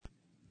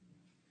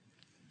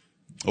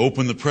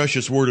Open the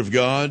precious Word of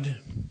God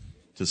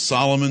to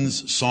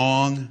Solomon's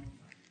Song,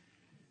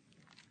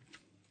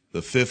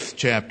 the 5th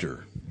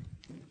chapter.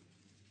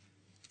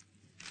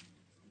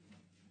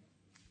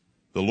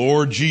 The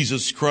Lord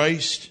Jesus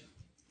Christ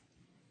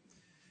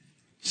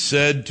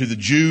said to the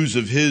Jews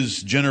of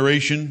his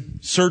generation,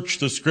 "Search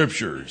the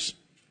Scriptures,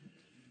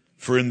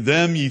 for in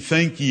them ye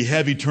think ye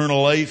have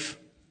eternal life,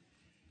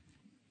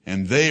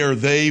 and they are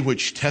they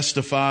which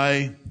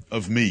testify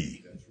of me."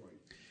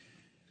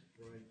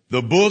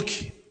 The book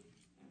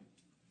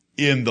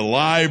in the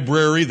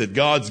library that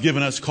God's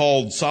given us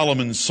called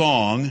Solomon's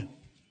Song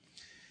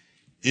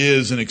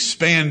is an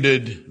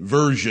expanded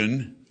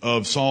version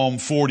of Psalm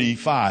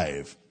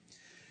 45.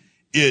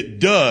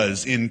 It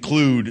does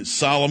include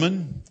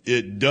Solomon.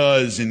 It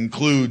does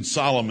include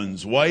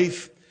Solomon's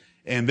wife.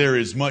 And there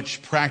is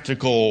much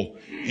practical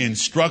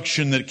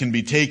instruction that can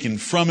be taken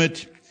from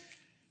it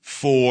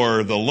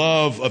for the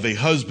love of a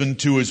husband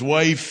to his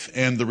wife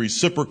and the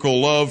reciprocal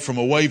love from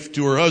a wife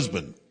to her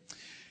husband.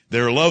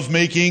 Their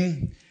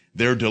lovemaking,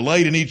 their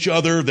delight in each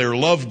other, their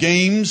love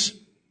games,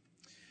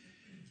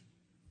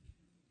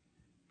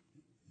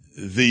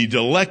 the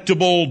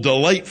delectable,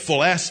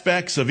 delightful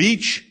aspects of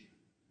each,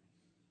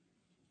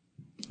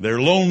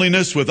 their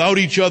loneliness without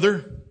each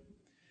other,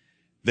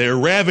 their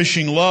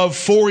ravishing love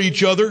for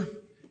each other,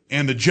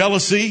 and the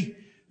jealousy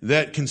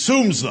that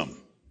consumes them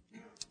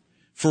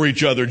for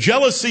each other.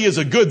 Jealousy is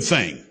a good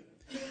thing.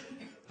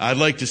 I'd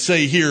like to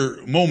say here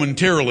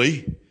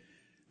momentarily,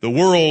 the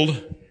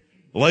world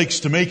likes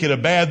to make it a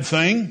bad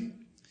thing,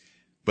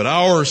 but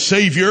our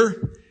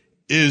Savior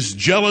is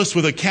jealous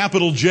with a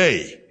capital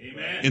J.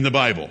 Amen. In the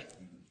Bible.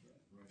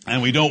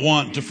 And we don't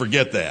want to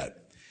forget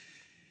that.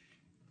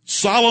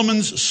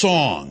 Solomon's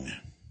Song,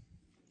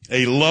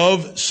 a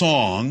love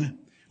song,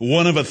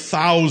 one of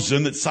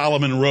 1,000 that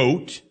Solomon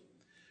wrote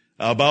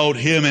about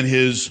him and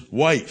his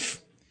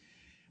wife.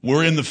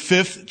 We're in the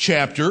 5th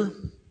chapter.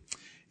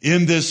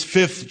 In this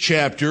 5th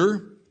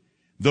chapter,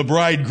 the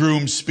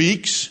bridegroom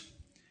speaks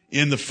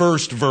in the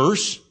first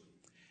verse,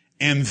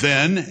 and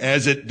then,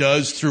 as it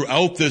does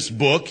throughout this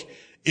book,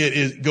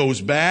 it goes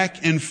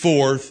back and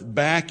forth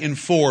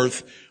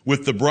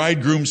with the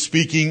bridegroom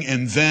speaking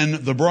and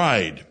then the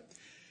bride.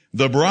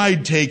 The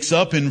bride takes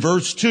up in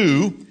verse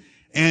 2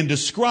 and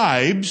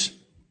describes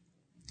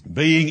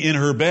being in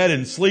her bed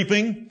and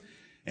sleeping,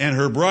 and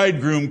her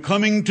bridegroom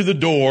coming to the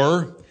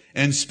door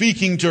and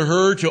speaking to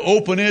her to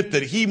open it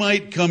that he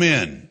might come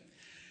in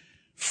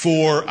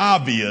for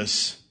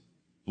obvious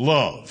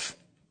love.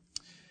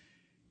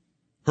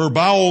 Her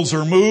bowels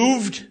are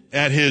moved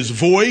at his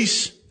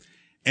voice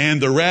and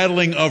the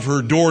rattling of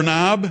her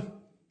doorknob.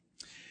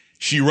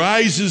 She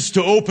rises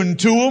to open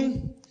to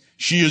him.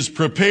 She is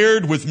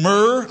prepared with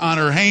myrrh on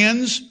her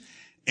hands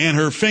and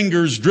her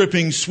fingers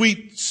dripping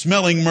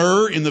sweet-smelling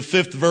myrrh in the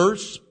 5th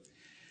verse.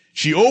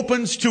 She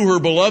opens to her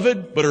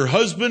beloved, but her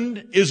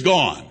husband is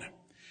gone.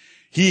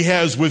 He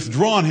has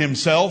withdrawn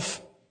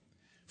himself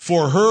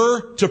for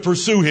her to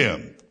pursue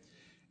him.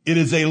 It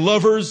is a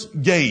lover's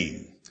game.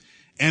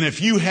 And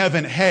if you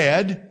haven't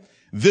had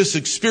this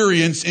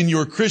experience in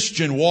your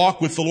Christian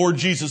walk with the Lord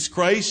Jesus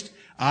Christ,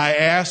 I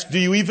ask, do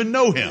you even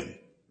know him?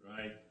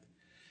 Right.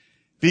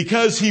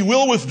 Because he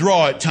will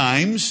withdraw at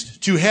times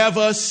to have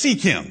us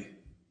seek him.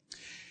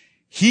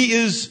 He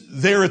is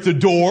there at the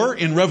door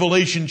in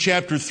Revelation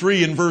chapter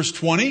 3 and verse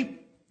 20,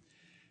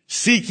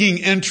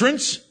 seeking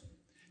entrance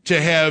to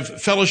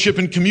have fellowship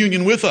and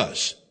communion with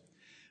us.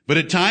 But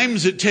at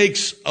times it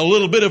takes a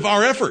little bit of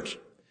our effort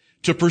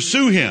to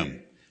pursue him,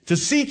 to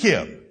seek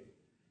him.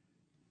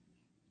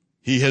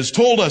 He has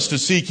told us to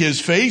seek his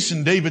face,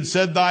 and David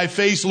said, "Thy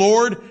face,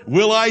 Lord,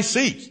 will I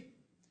seek."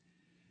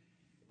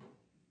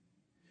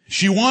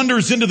 She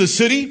wanders into the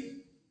city.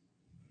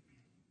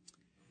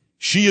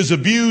 She is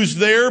abused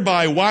there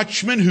by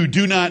watchmen who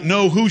do not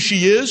know who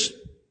she is.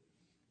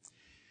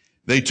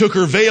 They took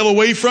her veil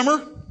away from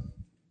her.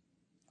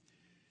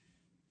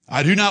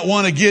 I do not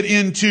want to get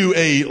into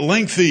a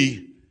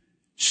lengthy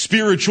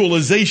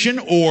spiritualization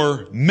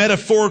or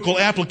metaphorical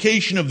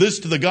application of this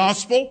to the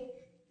gospel.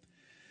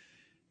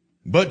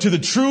 But to the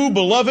true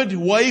beloved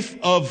wife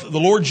of the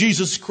Lord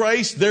Jesus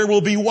Christ, there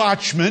will be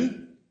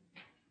watchmen,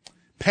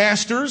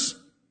 pastors,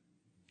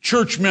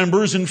 church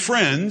members, and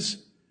friends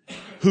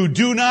who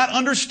do not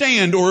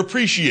understand or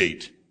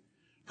appreciate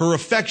her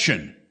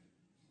affection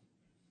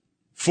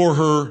for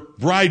her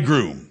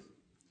bridegroom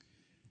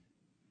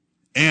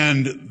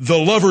and the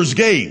lovers'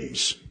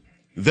 games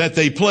that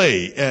they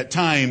play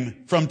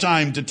from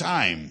time to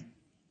time.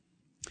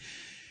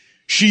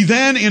 She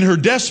then, in her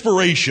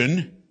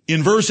desperation,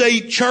 in verse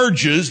 8,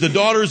 charges the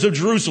daughters of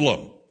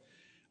Jerusalem,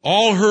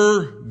 all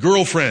her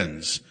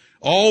girlfriends,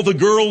 all the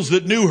girls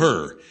that knew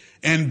her,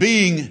 and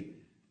being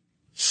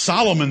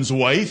Solomon's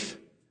wife,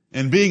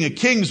 and being a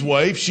king's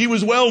wife, she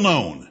was well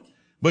known.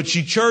 But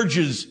she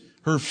charges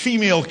her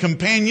female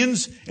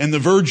companions and the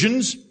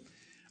virgins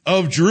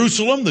of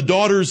Jerusalem, the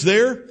daughters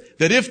there,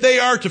 that if they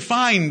are to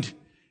find,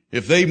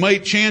 if they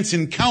might chance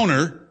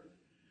encounter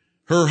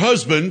her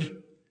husband,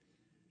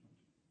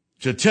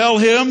 to tell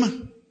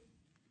him,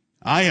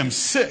 I am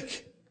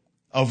sick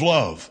of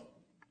love.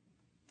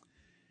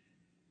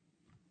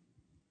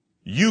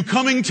 You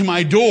coming to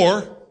my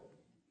door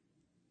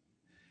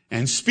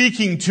and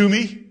speaking to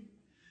me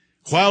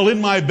while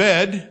in my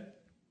bed,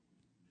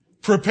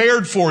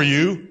 prepared for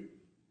you,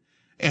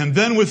 and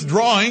then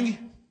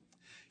withdrawing,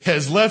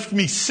 has left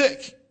me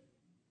sick.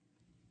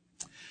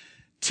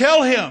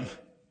 Tell him,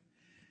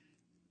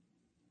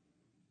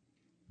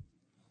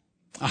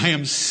 I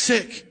am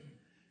sick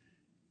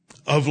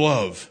of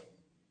love.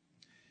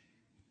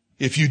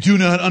 If you do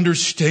not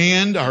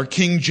understand our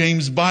King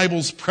James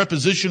Bible's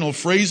prepositional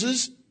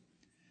phrases,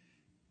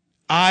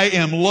 I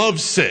am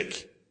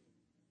lovesick.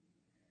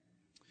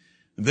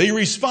 They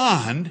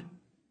respond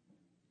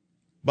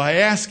by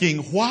asking,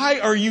 why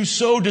are you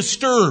so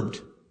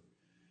disturbed?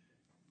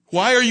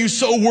 Why are you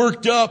so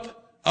worked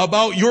up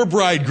about your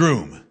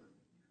bridegroom?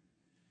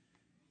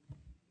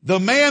 The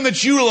man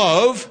that you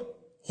love,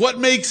 what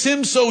makes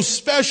him so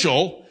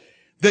special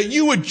that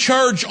you would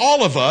charge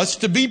all of us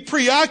to be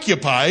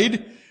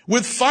preoccupied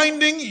with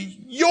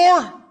finding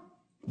your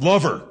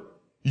lover,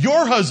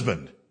 your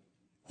husband?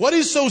 What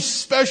is so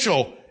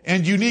special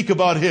and unique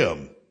about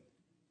him?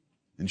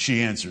 And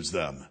she answers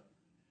them.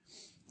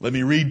 Let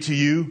me read to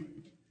you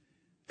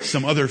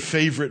some other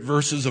favorite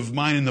verses of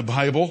mine in the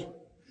Bible.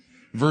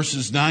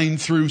 Verses 9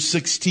 through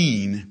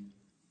 16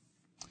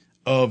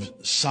 of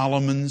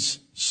Solomon's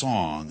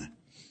Song,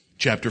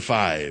 chapter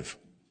 5.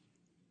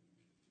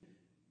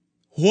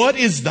 What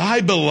is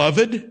thy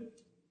beloved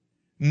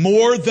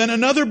more than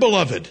another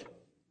beloved,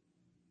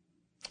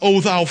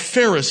 O thou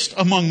fairest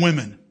among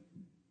women?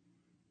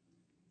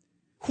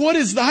 What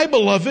is thy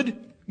beloved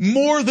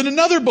more than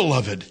another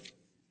beloved,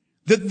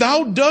 that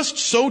thou dost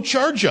so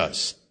charge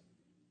us?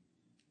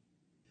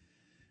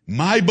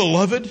 My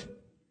beloved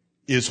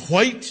is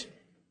white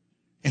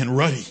and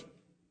ruddy,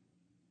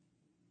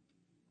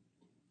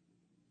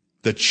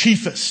 the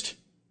chiefest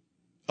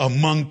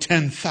among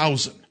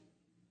 10,000.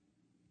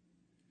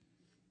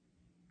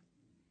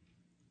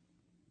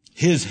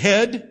 His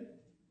head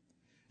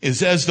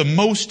is as the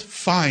most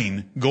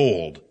fine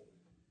gold.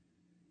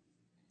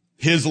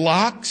 His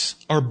locks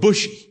are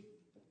bushy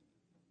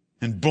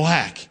and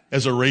black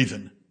as a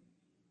raven.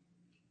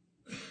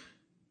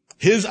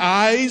 His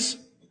eyes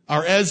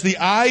are as the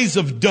eyes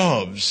of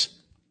doves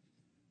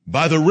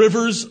by the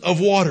rivers of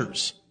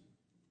waters,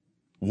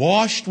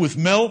 washed with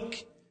milk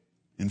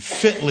and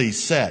fitly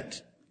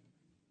set.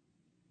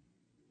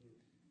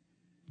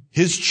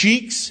 His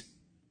cheeks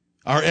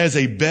are as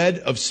a bed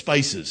of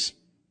spices,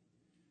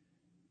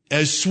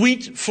 as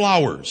sweet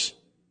flowers.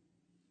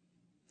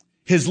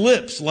 His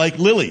lips like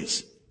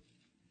lilies,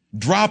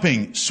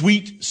 dropping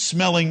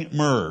sweet-smelling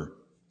myrrh.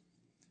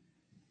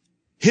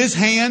 His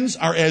hands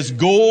are as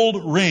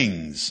gold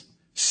rings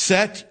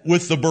set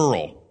with the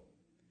beryl.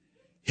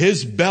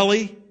 His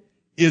belly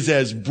is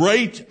as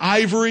bright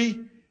ivory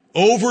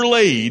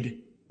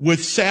overlaid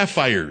with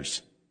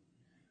sapphires.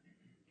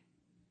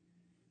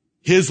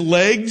 His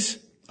legs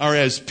are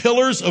as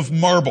pillars of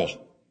marble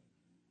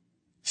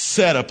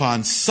set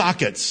upon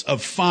sockets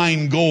of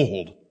fine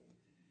gold.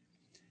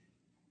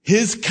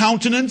 His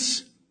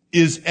countenance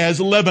is as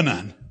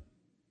Lebanon,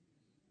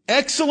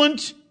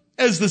 excellent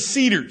as the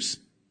cedars.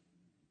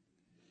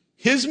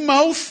 His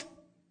mouth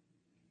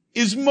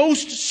is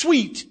most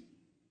sweet.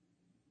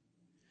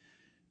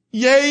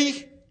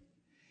 Yea,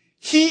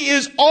 he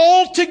is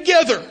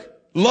altogether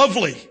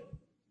lovely.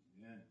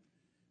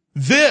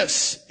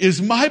 This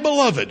is my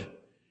beloved,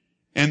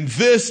 and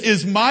this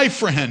is my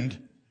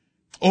friend,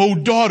 O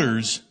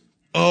daughters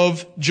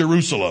of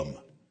Jerusalem.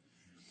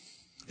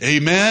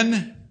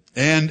 Amen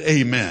and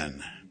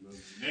amen.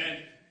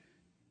 Amen.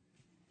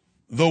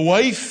 The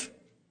wife,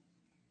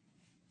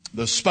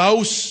 the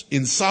spouse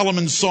in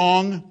Solomon's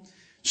song,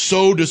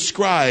 so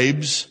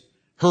describes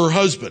her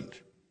husband.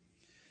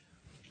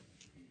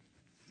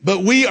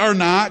 But we are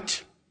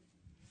not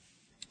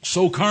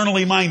so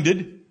carnally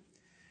minded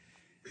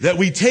that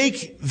we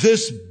take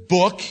this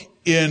book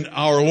in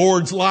our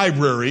Lord's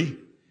library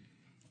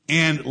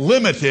and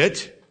limit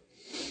it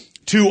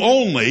to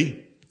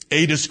only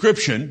a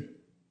description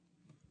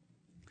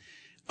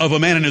of a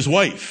man and his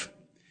wife.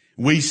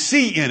 We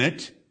see in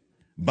it,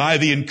 by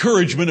the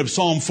encouragement of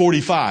Psalm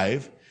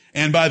 45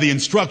 and by the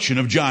instruction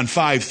of John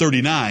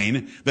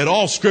 5:39, that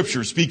all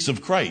Scripture speaks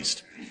of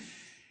Christ.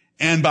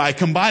 And by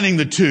combining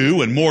the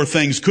two, and more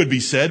things could be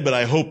said, but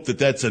I hope that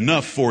that's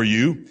enough for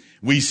you,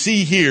 we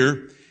see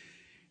here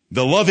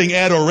the loving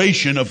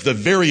adoration of the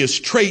various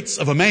traits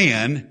of a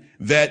man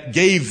that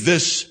gave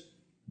this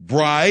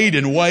bride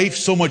and wife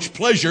so much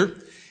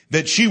pleasure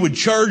that she would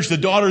charge the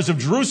daughters of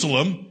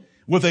Jerusalem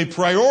with a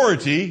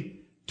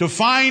priority to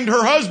find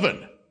her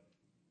husband.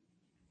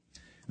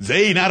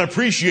 They, not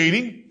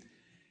appreciating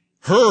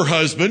her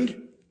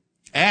husband,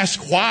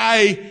 ask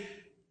why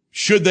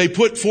should they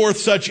put forth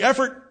such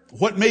effort?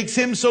 What makes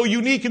him so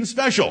unique and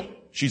special?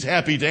 She's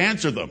happy to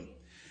answer them.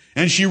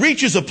 And she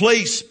reaches a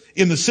place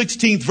in the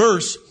 16th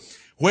verse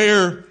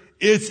where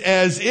it's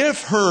as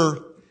if her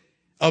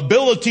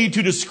ability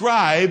to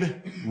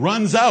describe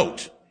runs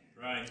out.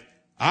 Right.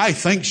 I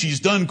think she's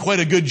done quite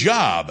a good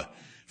job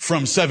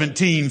from verse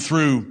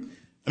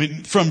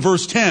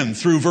 10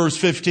 through verse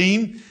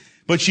 15.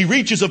 But she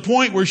reaches a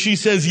point where she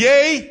says,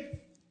 yea,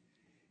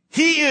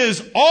 he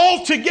is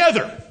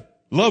altogether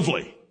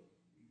lovely.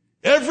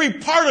 Every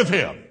part of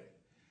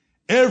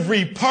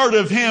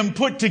him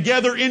put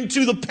together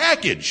into the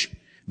package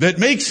that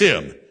makes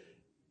him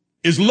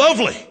is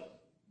lovely.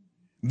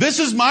 This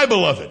is my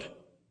beloved.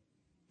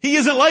 He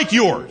isn't like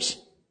yours.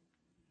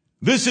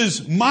 This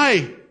is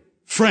my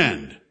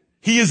friend.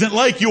 He isn't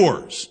like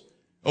yours,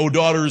 O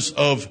daughters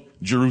of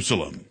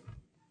Jerusalem.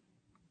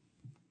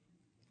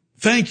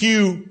 Thank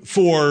you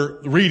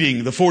for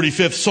reading the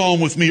 45th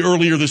Psalm with me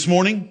earlier this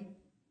morning.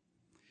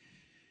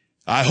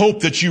 I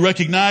hope that you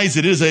recognize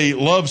it is a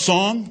love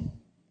song.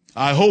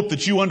 I hope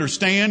that you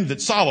understand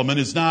that Solomon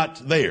is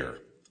not there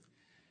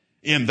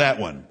in that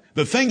one.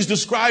 The things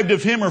described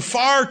of him are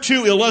far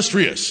too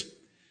illustrious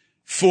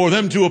for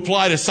them to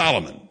apply to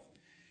Solomon.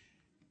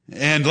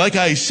 And like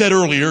I said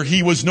earlier,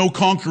 he was no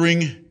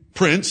conquering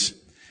prince.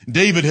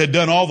 David had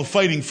done all the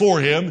fighting for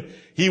him.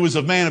 He was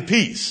a man of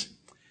peace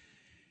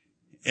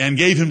and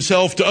gave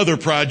himself to other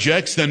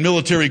projects than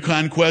military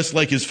conquest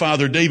like his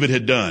father David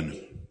had done.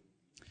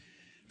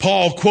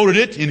 Paul quoted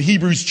it in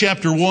Hebrews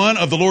chapter 1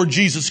 of the Lord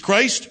Jesus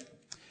Christ.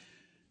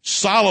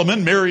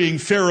 Solomon marrying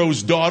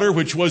Pharaoh's daughter,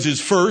 which was his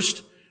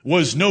first,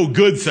 was no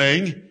good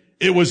thing.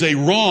 It was a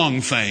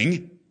wrong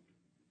thing,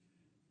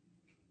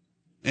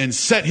 and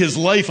set his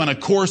life on a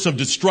course of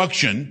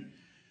destruction.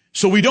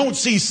 So we don't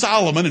see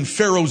Solomon and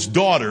Pharaoh's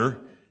daughter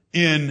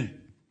in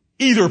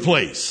either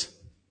place,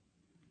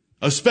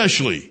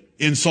 especially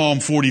in Psalm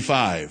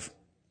 45.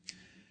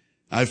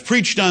 I've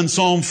preached on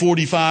Psalm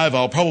 45.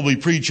 I'll probably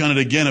preach on it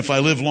again if I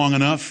live long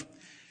enough,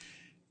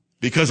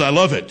 because I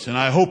love it, and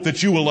I hope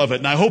that you will love it.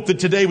 And I hope that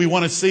today we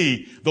want to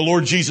see the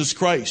Lord Jesus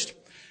Christ.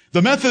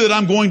 The method that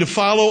I'm going to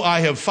follow, I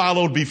have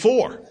followed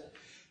before,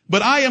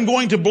 but I am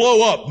going to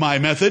blow up my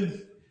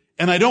method.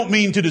 And I don't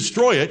mean to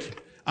destroy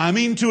it. I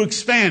mean to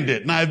expand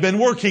it. And I've been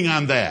working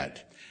on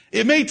that.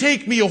 It may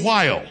take me a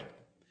while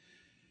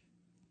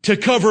to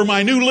cover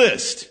my new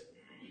list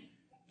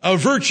of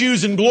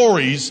virtues and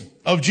glories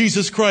of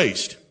Jesus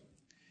Christ.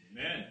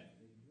 Amen.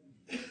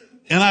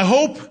 And I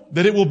hope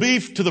that it will be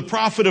to the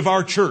profit of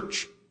our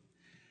church.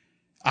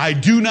 I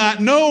do not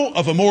know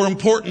of a more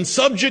important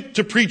subject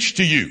to preach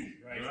to you.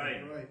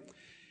 Right.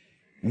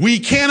 We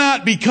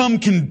cannot become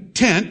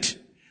content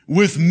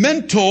with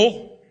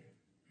mental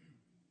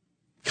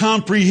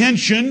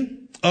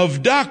comprehension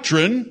of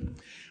doctrine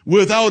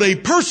without a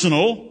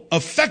personal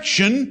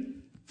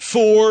affection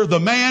for the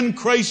man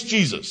Christ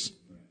Jesus.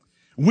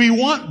 We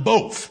want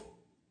both.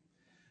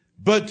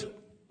 But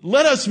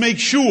let us make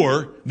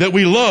sure that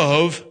we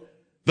love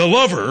the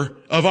lover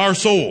of our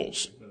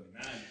souls.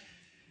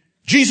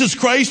 Jesus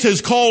Christ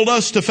has called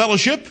us to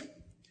fellowship.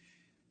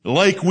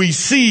 Like we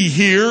see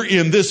here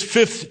in this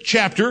 5th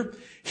chapter,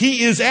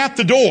 he is at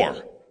the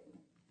door.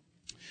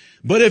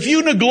 But if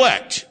you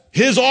neglect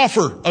his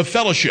offer of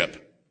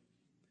fellowship,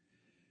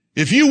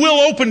 if you will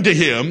open to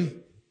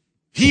him,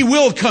 he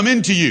will come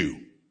into you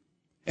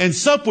and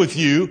sup with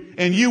you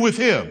and you with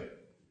him.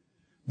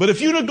 But if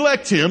you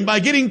neglect him by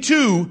getting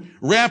too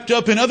wrapped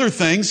up in other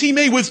things, he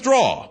may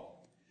withdraw.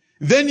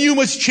 Then you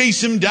must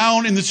chase him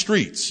down in the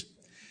streets.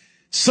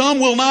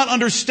 Some will not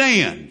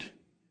understand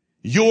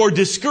your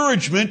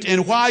discouragement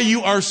and why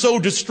you are so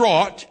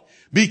distraught,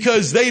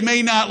 because they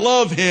may not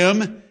love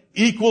him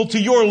equal to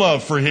your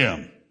love for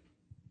him.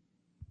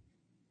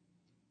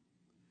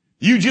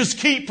 You just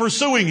keep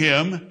pursuing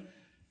him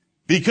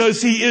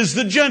because he is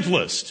the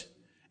gentlest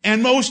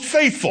and most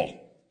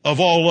faithful of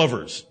all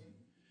lovers.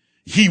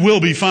 He will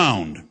be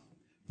found.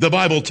 The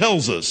Bible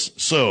tells us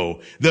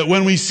so, that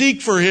when we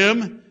seek for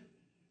him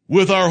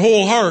with our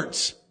whole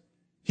hearts,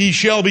 he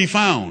shall be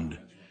found.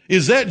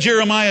 Is that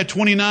Jeremiah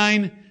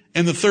 29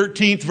 and the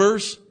 13th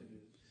verse?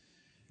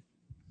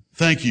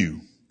 Thank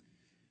you.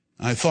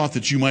 I thought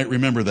that you might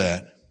remember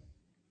that.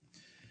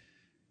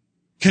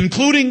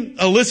 Concluding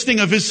a listing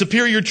of his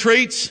superior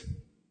traits,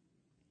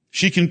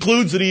 she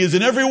concludes that he is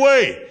in every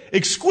way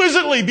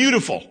exquisitely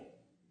beautiful.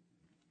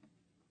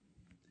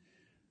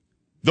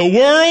 The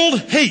world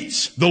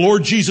hates the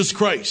Lord Jesus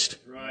Christ.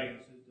 Right.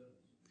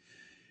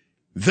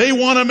 They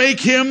want to make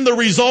him the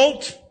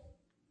result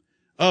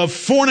of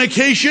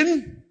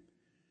fornication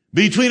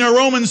between a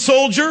Roman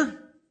soldier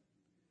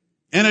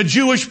and a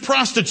Jewish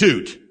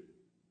prostitute.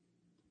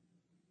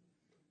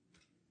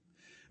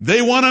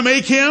 They want to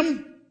make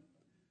him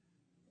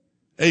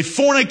a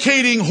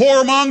fornicating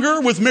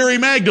whoremonger with Mary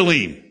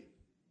Magdalene.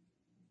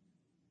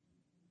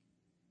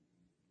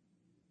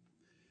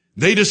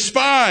 They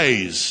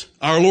despise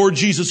our Lord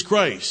Jesus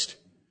Christ,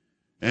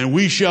 and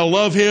we shall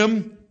love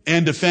him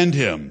and defend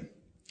him.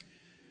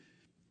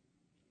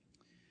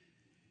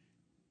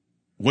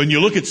 When you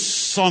look at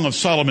Song of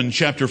Solomon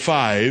chapter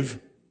 5,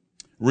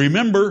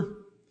 remember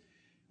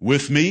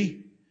with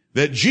me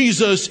that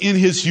Jesus in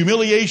his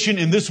humiliation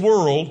in this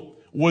world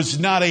was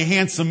not a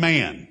handsome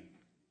man.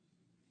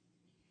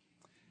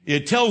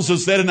 It tells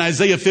us that in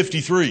Isaiah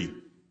 53.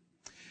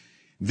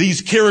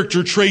 These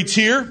character traits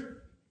here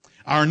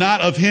are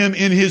not of him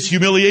in his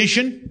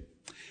humiliation,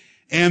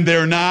 and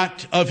they're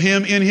not of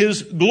him in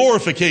his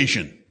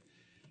glorification,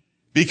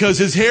 because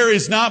his hair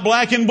is not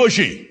black and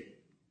bushy.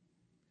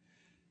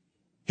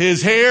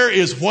 His hair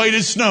is white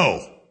as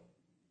snow.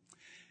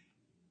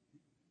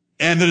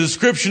 And the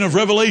description of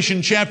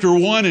Revelation chapter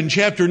 1 and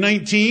chapter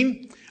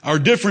 19 are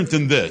different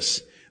than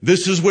this.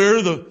 This is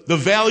where the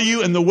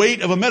value and the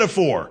weight of a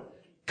metaphor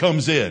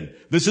comes in.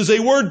 This is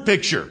a word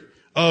picture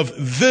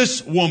of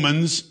this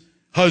woman's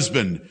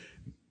husband,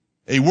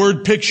 a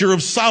word picture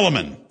of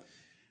Solomon.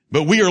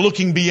 But we are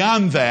looking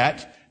beyond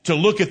that to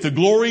look at the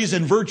glories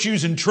and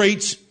virtues and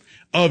traits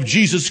of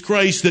Jesus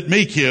Christ that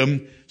make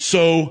him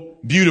so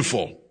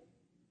beautiful.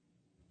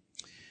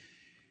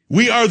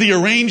 We are the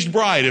arranged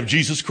bride of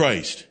Jesus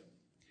Christ.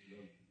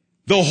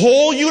 The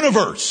whole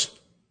universe,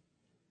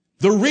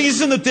 the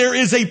reason that there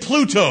is a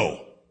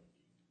Pluto,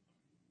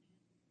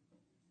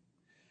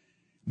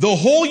 the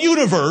whole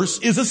universe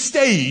is a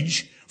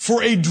stage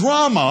for a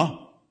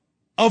drama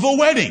of a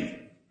wedding.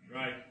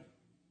 Right.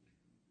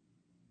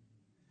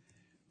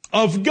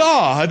 Of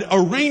God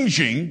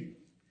arranging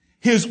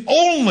his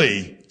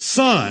only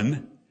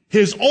son,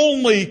 his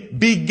only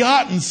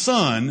begotten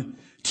son,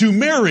 to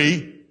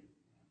marry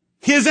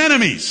his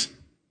enemies.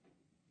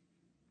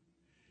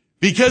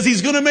 Because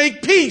he's going to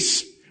make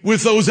peace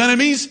with those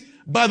enemies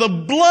by the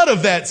blood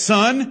of that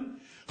son,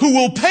 who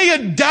will pay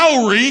a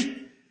dowry,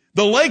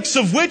 the likes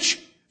of which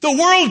the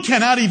world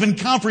cannot even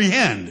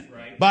comprehend,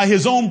 by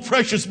his own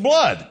precious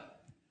blood,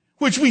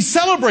 which we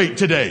celebrate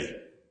today.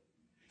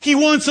 He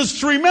wants us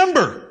to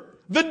remember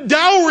the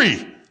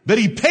dowry that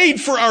he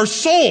paid for our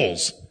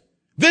souls.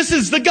 This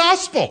is the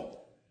gospel.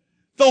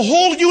 The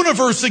whole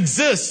universe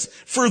exists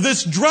for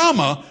this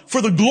drama,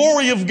 for the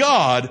glory of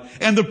God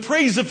and the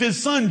praise of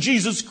his son,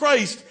 Jesus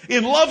Christ,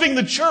 in loving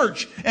the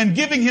church and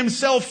giving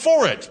himself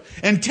for it,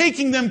 and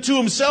taking them to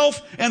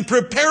himself and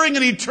preparing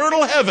an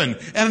eternal heaven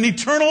and an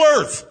eternal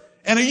earth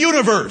and a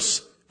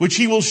universe which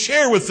he will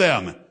share with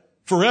them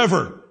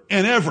forever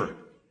and ever.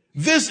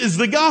 This is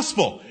the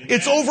gospel.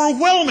 It's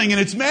overwhelming in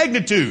its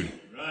magnitude.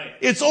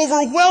 It's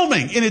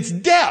overwhelming in its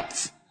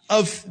depth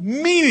of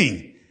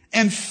meaning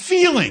and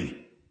feeling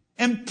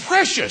and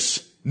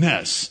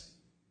preciousness,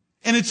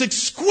 and its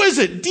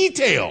exquisite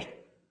detail.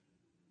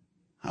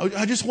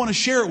 I just want to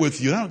share it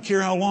with you. I don't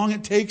care how long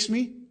it takes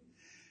me.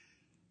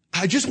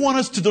 I just want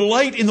us to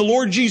delight in the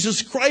Lord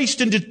Jesus Christ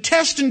and to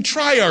test and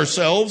try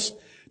ourselves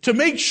to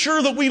make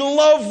sure that we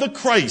love the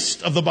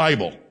Christ of the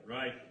Bible.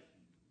 Right.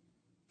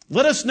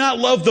 Let us not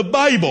love the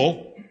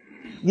Bible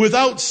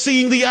without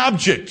seeing the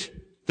object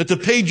that the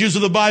pages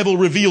of the Bible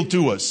reveal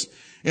to us,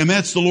 and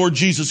that's the Lord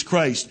Jesus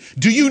Christ.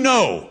 Do you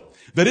know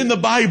that in the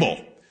Bible,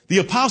 the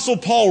Apostle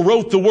Paul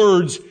wrote the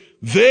words,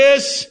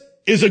 "This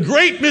is a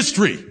great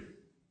mystery"?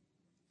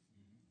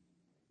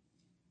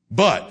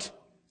 But,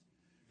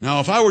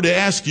 now if I were to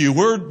ask you,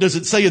 where does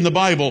it say in the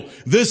Bible,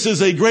 "This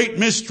is a great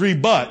mystery,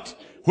 but,"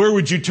 where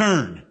would you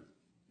turn?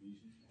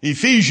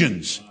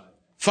 Ephesians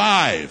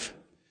 5.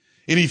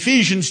 In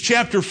Ephesians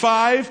chapter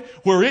 5,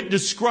 where it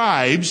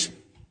describes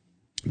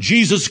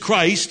Jesus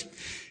Christ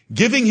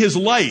giving his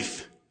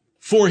life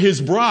for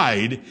his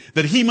bride,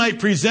 that he might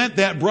present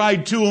that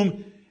bride to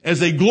him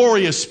as a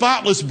glorious,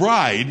 spotless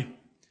bride,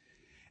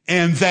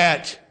 and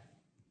that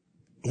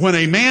when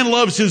a man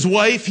loves his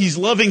wife, he's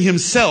loving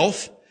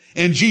himself,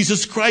 and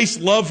Jesus Christ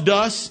loved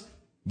us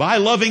by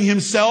loving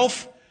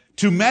himself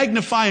to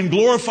magnify and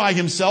glorify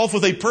himself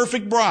with a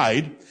perfect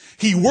bride.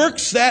 He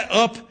works that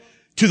up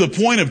to the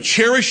point of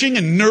cherishing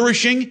and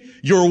nourishing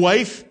your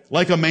wife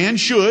like a man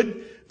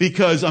should,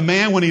 because a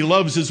man, when he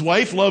loves his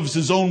wife, loves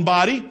his own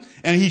body,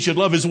 and he should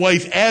love his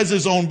wife as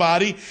his own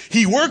body.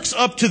 He works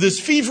up to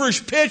this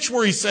feverish pitch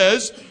where he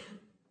says,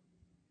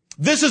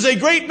 "This is a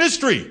great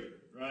mystery."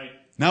 Right.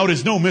 Now, it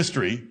is no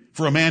mystery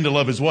for a man to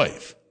love his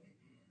wife,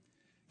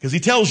 because he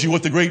tells you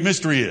what the great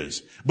mystery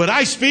is. But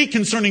I speak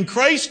concerning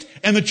Christ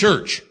and the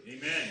church.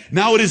 Amen.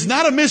 Now, it is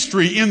not a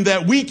mystery in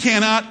that we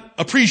cannot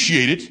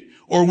appreciate it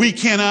or we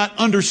cannot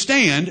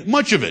understand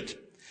much of it.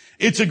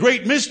 It's a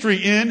great mystery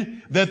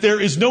in that there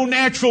is no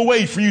natural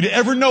way for you to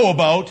ever know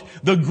about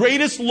the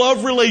greatest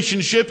love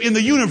relationship in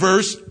the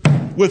universe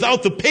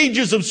without the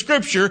pages of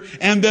Scripture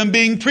and them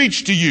being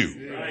preached to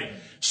you. Right.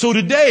 So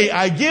today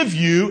I give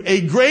you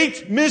a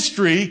great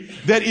mystery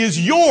that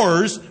is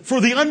yours for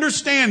the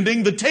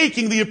understanding, the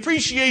taking, the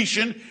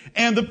appreciation,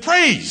 and the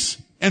praise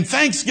and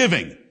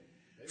thanksgiving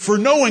for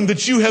knowing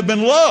that you have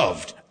been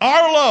loved,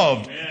 are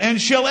loved, Amen,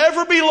 and shall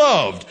ever be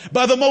loved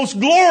by the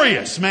most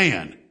glorious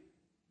man.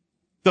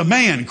 The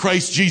man,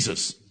 Christ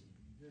Jesus.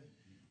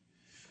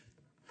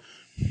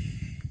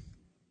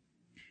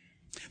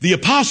 The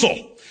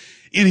apostle,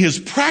 in his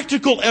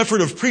practical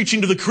effort of preaching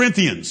to the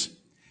Corinthians,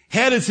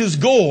 had as his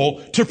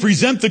goal to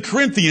present the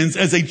Corinthians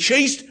as a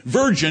chaste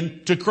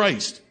virgin to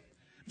Christ.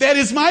 That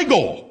is my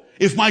goal.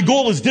 If my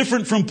goal is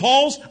different from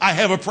Paul's, I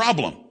have a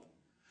problem.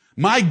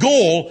 My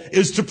goal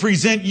is to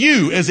present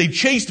you as a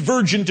chaste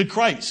virgin to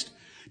Christ,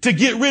 to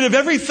get rid of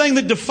everything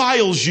that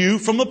defiles you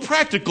from the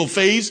practical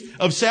phase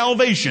of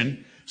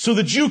salvation, so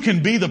that you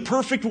can be the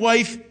perfect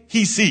wife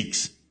he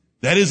seeks.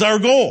 That is our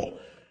goal.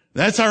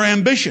 That's our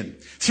ambition.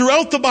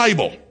 Throughout the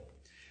Bible,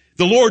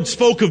 the Lord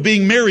spoke of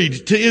being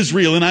married to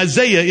Israel in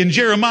Isaiah, in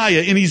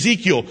Jeremiah, in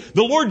Ezekiel.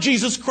 The Lord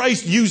Jesus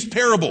Christ used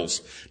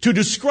parables to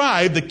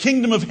describe the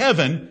kingdom of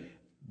heaven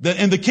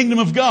and the kingdom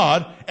of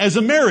God as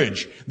a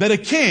marriage that a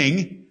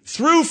king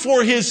threw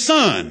for his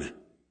son.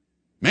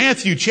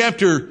 Matthew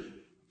chapter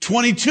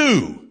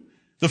 22,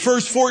 the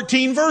first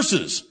 14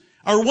 verses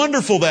are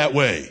wonderful that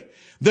way.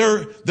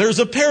 There's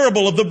a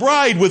parable of the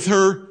bride with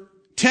her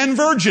 10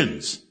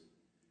 virgins,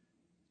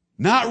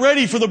 not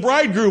ready for the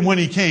bridegroom when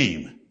he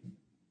came.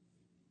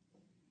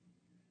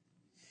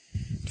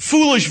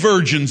 Foolish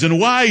virgins and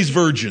wise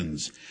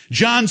virgins.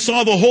 John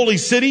saw the holy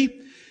city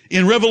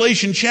in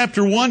Revelation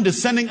chapter 1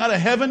 descending out of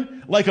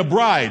heaven like a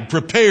bride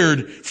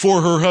prepared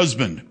for her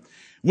husband.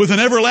 With an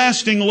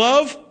everlasting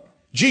love,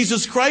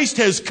 Jesus Christ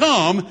has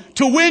come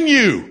to win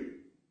you.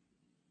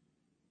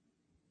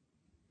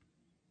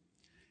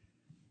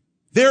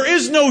 There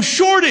is no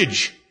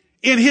shortage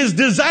in his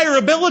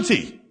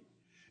desirability.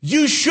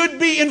 You should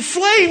be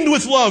inflamed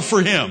with love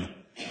for him.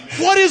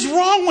 What is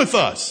wrong with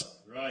us?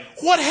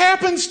 What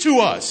happens to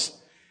us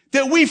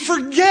that we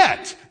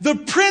forget the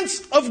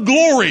Prince of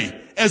Glory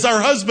as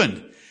our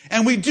husband,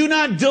 and we do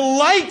not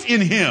delight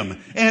in him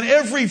and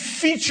every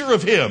feature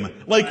of him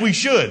like we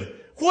should?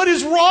 What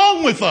is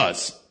wrong with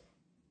us?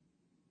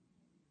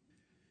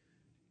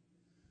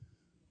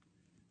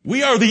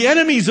 We are the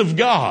enemies of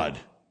God.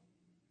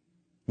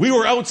 We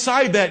were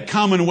outside that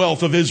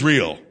commonwealth of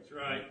Israel. That's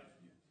right.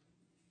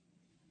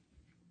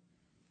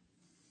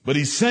 But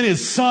he sent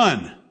his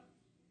son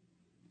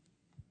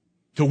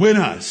to win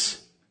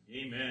us.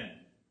 Amen.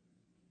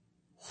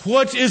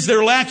 What is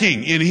there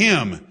lacking in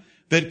him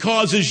that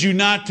causes you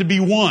not to be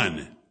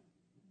won?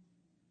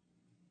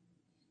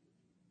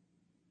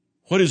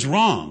 What is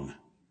wrong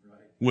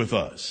with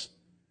us?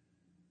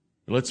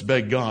 Let's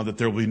beg God that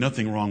there will be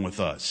nothing wrong with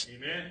us.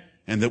 Amen.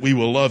 And that we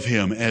will love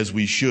him as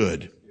we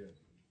should.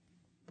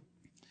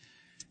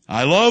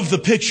 I love the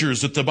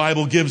pictures that the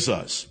Bible gives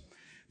us.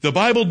 The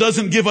Bible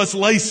doesn't give us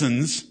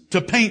license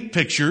to paint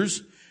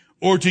pictures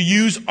or to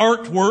use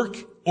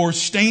artwork or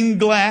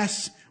stained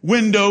glass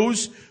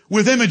windows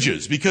with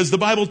images, because the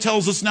Bible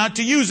tells us not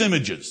to use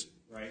images.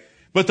 Right.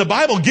 But the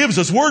Bible gives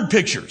us word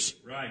pictures.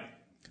 Right.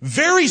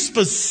 Very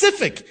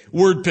specific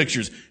word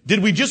pictures. Did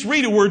we just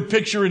read a word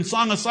picture in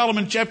Song of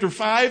Solomon chapter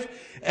 5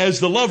 as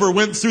the lover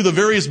went through the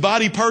various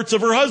body parts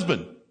of her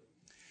husband?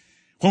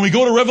 When we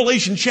go to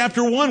Revelation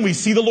chapter 1, we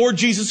see the Lord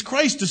Jesus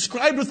Christ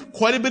described with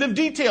quite a bit of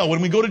detail.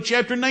 When we go to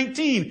chapter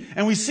 19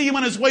 and we see him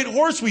on his white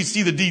horse, we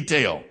see the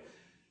detail.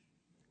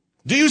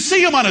 Do you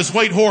see him on his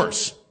white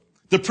horse?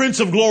 The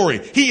Prince of Glory.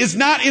 He is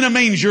not in a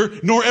manger,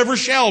 nor ever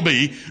shall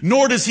be,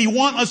 nor does he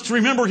want us to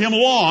remember him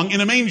long in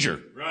a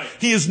manger. Right.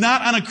 He is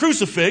not on a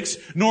crucifix,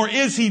 nor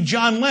is he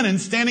John Lennon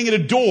standing at a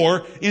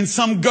door in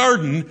some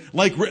garden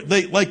like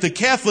the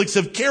Catholics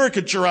have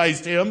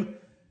caricaturized him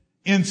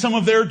in some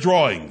of their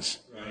drawings.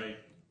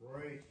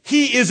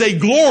 He is a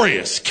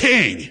glorious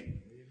king.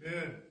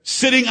 Amen.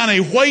 Sitting on a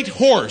white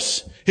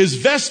horse, his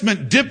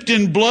vestment dipped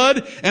in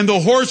blood and the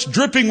horse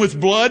dripping with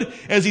blood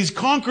as he's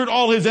conquered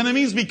all his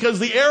enemies, because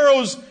the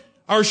arrows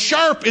are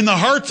sharp in the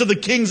hearts of the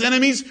king's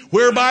enemies,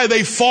 whereby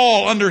they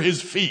fall under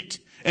his feet.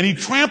 And he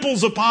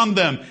tramples upon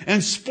them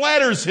and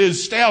splatters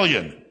his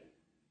stallion.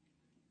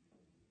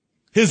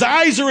 His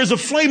eyes are as a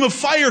flame of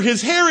fire.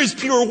 His hair is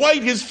pure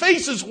white. His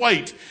face is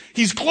white.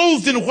 He's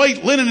clothed in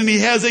white linen, and he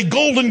has a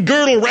golden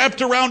girdle wrapped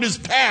around his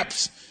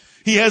paps.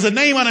 He has a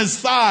name on his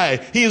thigh.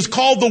 He is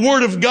called the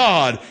Word of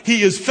God.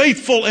 He is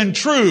faithful and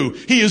true.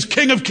 He is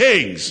King of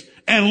Kings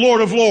and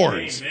Lord of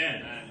Lords.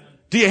 Amen.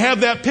 Do you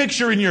have that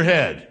picture in your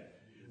head?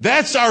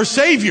 That's our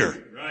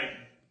Savior. Right.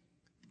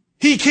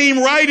 He came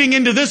riding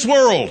into this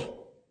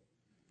world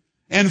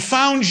and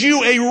found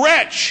you a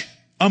wretch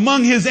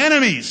among his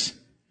enemies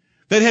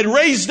that had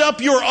raised up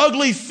your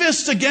ugly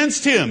fists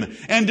against him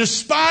and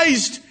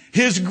despised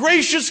his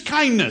gracious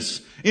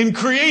kindness in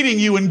creating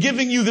you and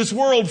giving you this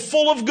world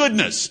full of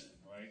goodness.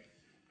 Right.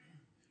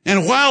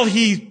 And while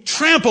he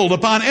trampled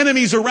upon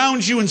enemies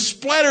around you and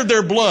splattered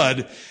their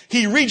blood,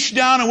 he reached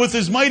down and with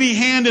his mighty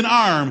hand and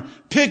arm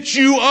picked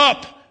you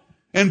up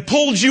and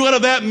pulled you out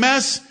of that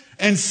mess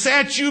and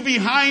sat you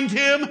behind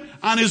him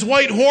on his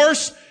white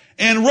horse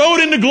and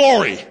rode into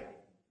glory.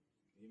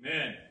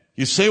 Amen.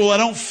 You say, well, I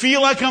don't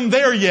feel like I'm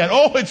there yet.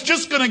 Oh, it's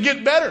just going to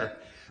get better.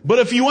 But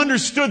if you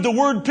understood the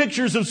word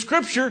pictures of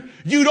Scripture,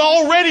 you'd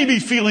already be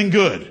feeling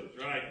good.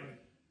 Right.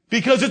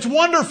 Because it's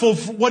wonderful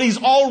what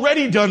he's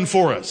already done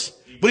for us.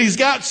 But he's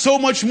got so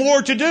much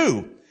more to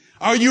do.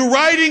 Are you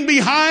riding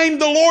behind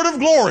the Lord of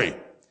glory,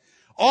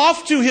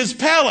 off to his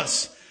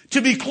palace,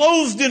 to be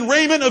clothed in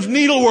raiment of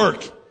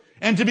needlework,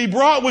 and to be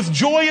brought with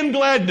joy and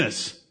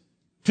gladness,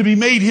 to be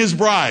made his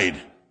bride?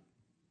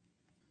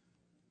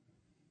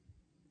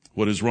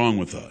 What is wrong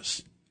with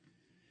us?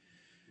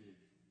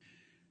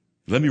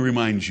 Let me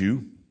remind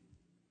you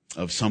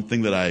of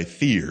something that I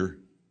fear,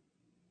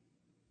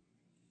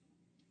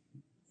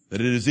 that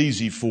it is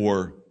easy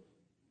for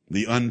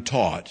the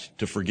untaught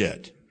to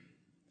forget.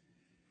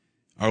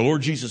 Our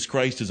Lord Jesus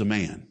Christ is a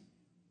man.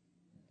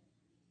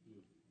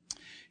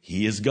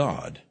 He is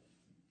God.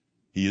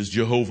 He is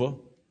Jehovah.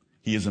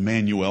 He is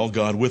Emmanuel,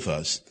 God with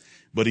us,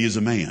 but he is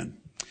a man.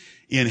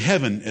 In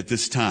heaven at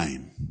this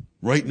time,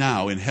 right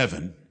now in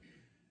heaven,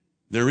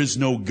 there is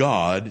no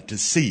God to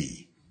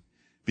see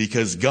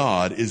because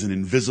God is an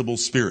invisible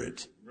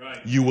spirit.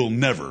 Right. You will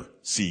never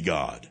see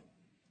God.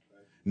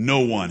 No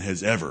one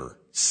has ever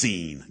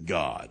seen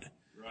God.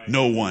 Right.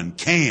 No one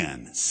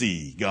can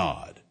see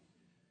God.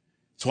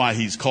 That's why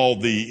he's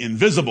called the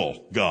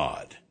invisible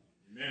God.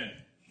 Amen.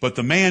 But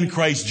the man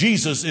Christ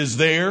Jesus is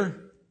there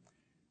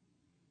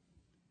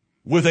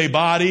with a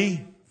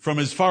body, from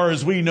as far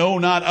as we know,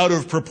 not out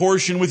of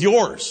proportion with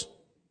yours.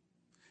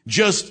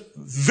 Just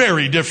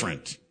very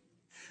different.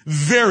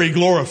 Very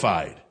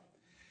glorified.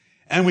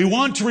 And we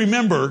want to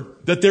remember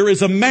that there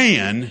is a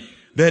man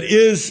that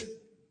is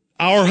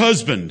our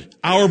husband,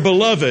 our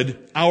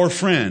beloved, our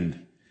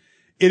friend.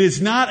 It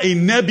is not a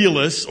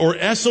nebulous or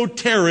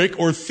esoteric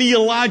or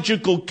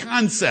theological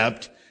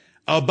concept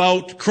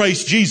about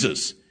Christ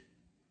Jesus.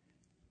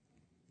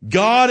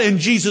 God and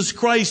Jesus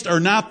Christ are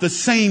not the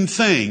same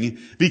thing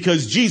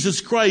because Jesus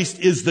Christ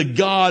is the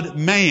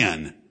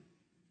God-man.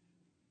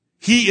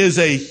 He is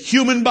a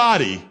human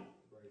body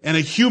and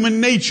a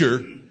human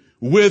nature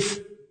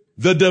with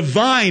the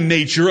divine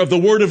nature of the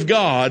Word of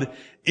God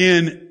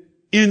in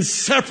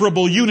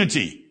inseparable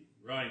unity.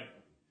 Right.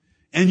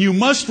 And you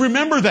must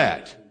remember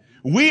that.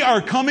 We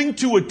are coming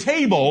to a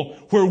table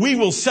where we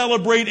will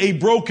celebrate a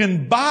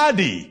broken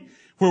body,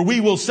 where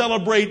we will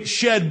celebrate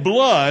shed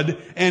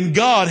blood, and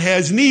God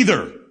has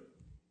neither.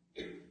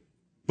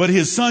 But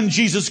his son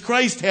Jesus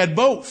Christ had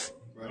both.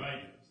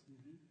 Right.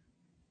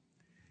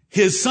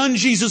 His son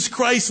Jesus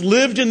Christ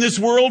lived in this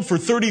world for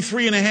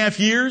 33 and a half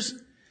years.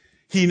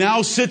 He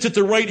now sits at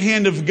the right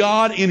hand of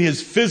God in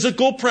his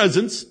physical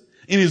presence,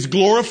 in his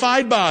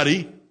glorified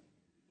body.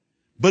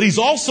 But he's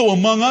also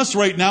among us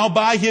right now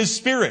by his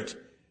Spirit.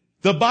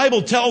 The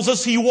Bible tells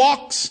us he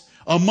walks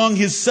among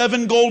his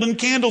 7 golden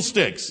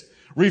candlesticks,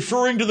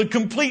 referring to the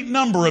complete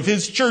number of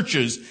his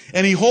churches.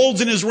 And he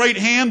holds in his right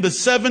hand the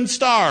 7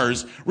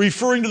 stars,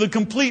 referring to the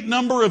complete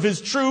number of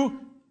his true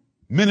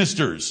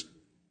ministers.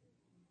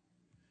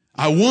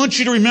 I want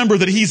you to remember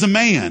that he's a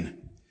man.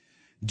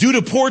 Due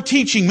to poor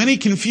teaching, many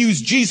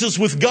confuse Jesus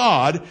with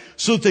God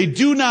so that they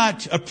do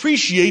not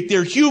appreciate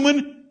their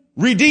human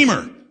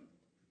Redeemer.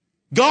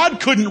 God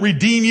couldn't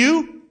redeem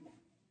you.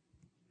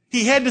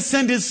 He had to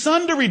send his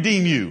son to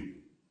redeem you.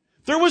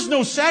 There was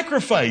no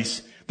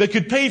sacrifice that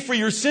could pay for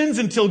your sins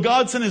until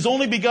God sent his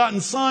only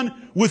begotten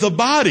son with a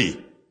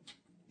body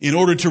in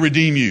order to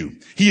redeem you.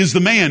 He is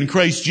the man,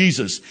 Christ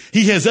Jesus.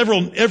 He has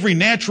every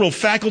natural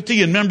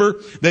faculty and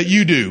member that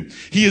you do.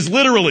 He is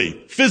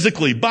literally,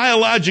 physically,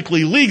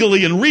 biologically,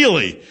 legally, and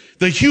really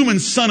the human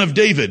son of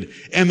David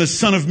and the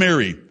son of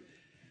Mary.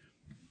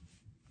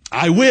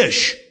 I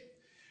wish,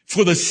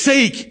 for the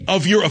sake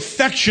of your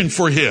affection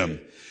for him,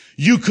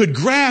 you could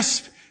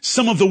grasp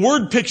some of the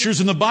word pictures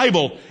in the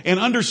Bible and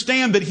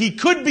understand that he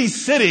could be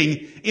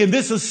sitting in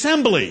this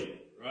assembly.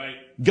 Right.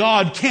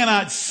 God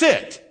cannot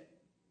sit.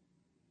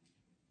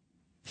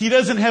 He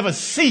doesn't have a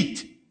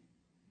seat.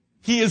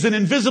 He is an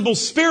invisible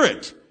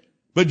spirit.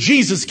 But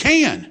Jesus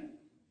can.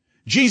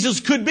 Jesus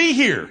could be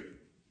here.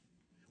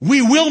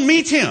 We will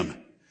meet him.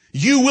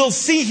 You will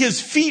see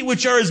his feet,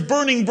 which are as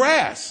burning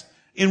brass,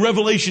 in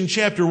Revelation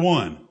chapter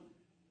 1.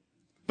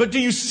 But do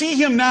you see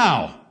him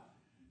now?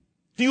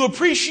 Do you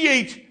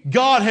appreciate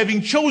God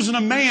having chosen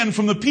a man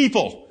from the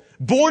people,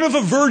 born of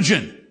a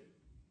virgin?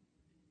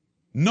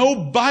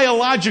 No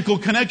biological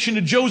connection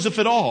to Joseph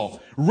at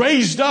all.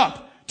 Raised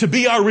up to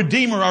be our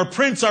Redeemer, our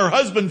Prince, our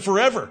husband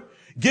forever.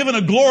 Given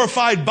a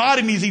glorified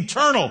body and he's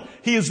eternal.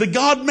 He is the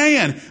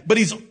God-man, but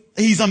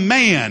he's a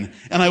man.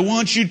 And I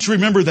want you to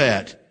remember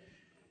that.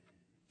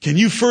 Can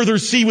you further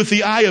see with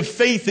the eye of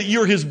faith that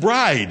you're his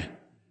bride?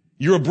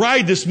 You're a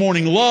bride this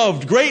morning,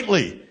 loved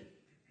greatly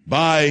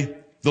by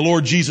the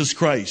Lord Jesus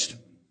Christ.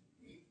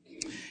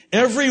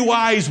 Every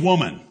wise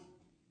woman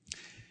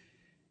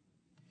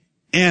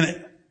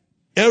and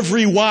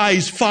every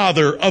wise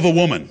father of a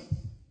woman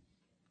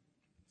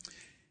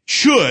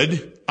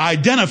should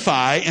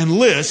identify and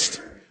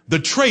list the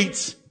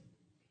traits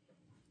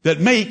that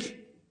make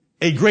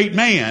a great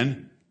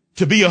man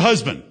to be a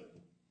husband.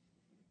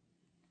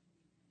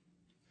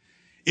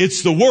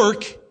 It's the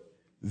work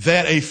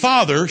that a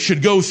father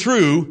should go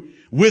through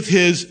with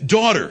his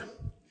daughter.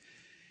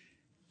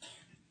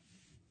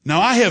 Now,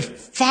 I have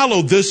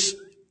followed this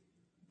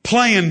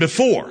plan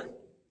before,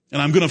 and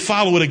I'm going to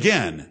follow it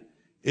again.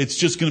 It's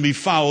just going to be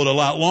followed a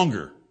lot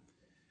longer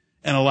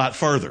and a lot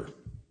farther.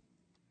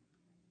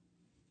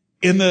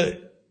 In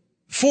the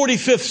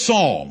 45th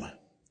Psalm,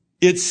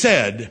 it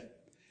said,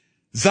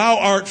 "Thou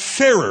art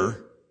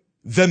fairer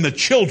than the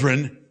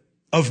children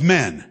of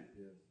men."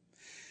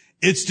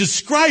 It's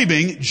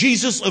describing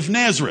Jesus of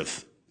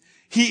Nazareth.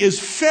 He is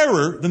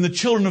fairer than the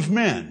children of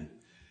men.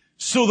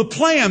 So the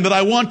plan that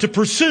I want to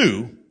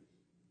pursue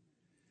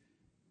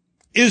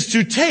is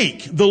to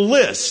take the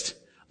list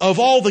of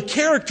all the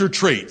character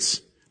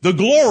traits, the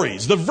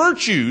glories, the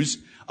virtues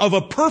of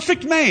a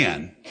perfect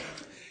man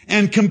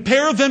and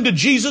compare them to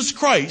Jesus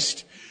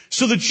Christ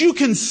so that you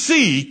can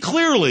see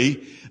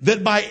clearly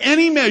that by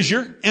any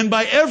measure and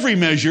by every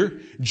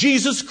measure,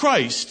 Jesus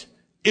Christ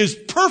is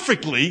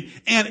perfectly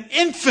and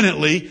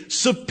infinitely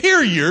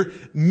superior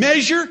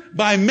measure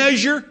by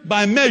measure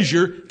by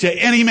measure to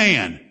any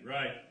man.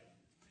 Right.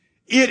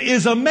 It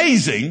is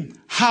amazing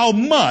how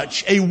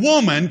much a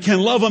woman can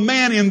love a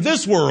man in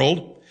this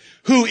world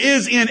who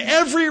is in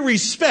every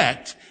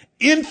respect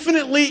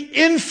infinitely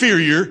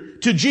inferior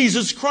to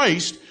Jesus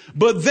Christ,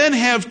 but then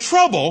have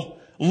trouble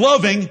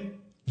loving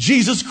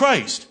Jesus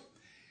Christ.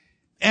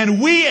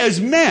 And we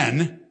as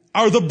men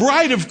are the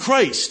bride of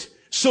Christ,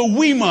 so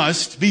we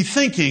must be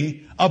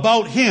thinking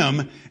about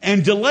Him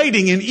and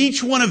delighting in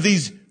each one of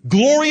these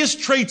glorious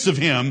traits of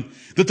Him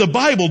that the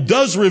Bible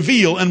does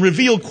reveal and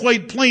reveal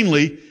quite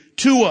plainly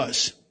to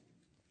us.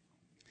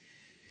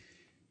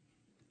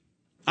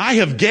 I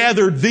have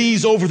gathered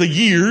these over the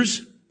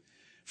years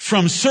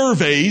from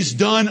surveys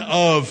done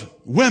of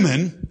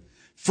women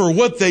for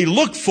what they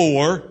look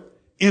for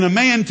in a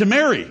man to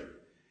marry.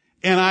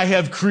 And I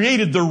have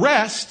created the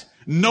rest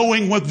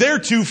knowing what they're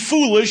too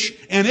foolish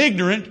and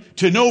ignorant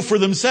to know for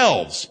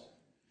themselves.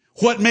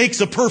 What makes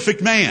a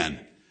perfect man?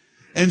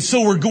 And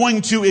so we're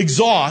going to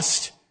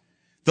exhaust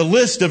the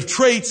list of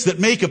traits that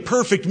make a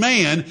perfect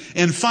man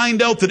and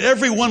find out that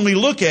every one we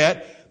look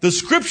at, the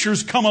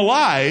scriptures come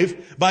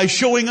alive by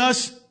showing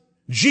us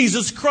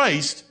Jesus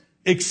Christ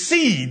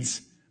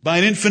exceeds by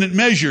an infinite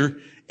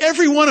measure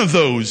every one of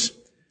those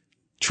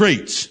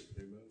traits.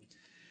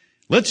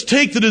 Let's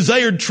take the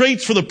desired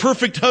traits for the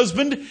perfect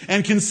husband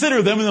and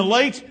consider them in the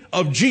light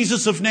of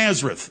Jesus of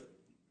Nazareth.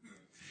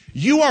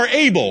 You are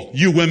able,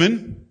 you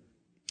women,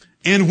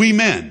 and we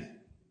men,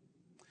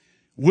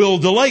 will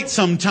delight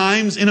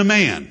sometimes in a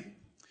man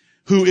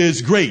who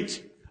is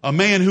great, a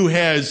man who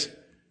has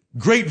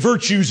great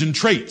virtues and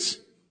traits.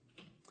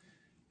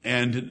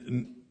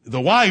 And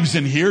the wives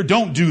in here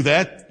don't do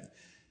that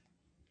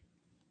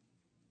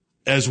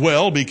as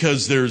well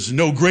because there's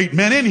no great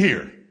men in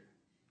here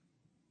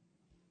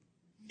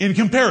in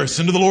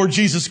comparison to the Lord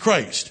Jesus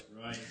Christ.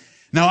 Right.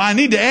 Now I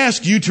need to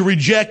ask you to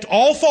reject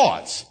all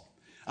thoughts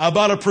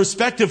about a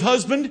prospective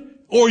husband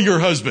or your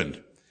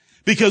husband,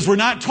 because we're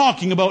not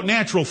talking about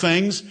natural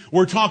things,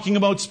 we're talking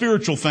about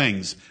spiritual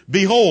things.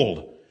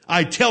 Behold,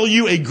 I tell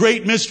you a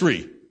great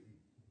mystery.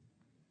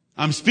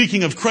 I'm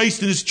speaking of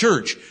Christ and His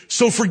church.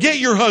 So forget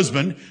your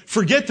husband,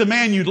 forget the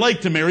man you'd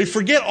like to marry,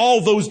 forget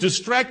all those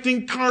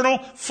distracting carnal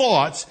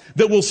thoughts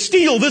that will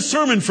steal this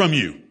sermon from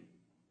you,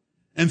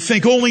 and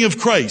think only of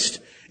Christ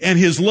and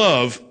His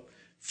love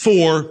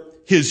for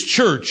His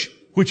church,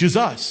 which is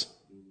us.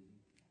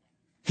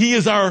 He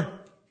is our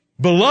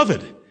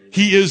beloved.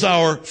 He is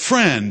our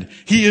friend.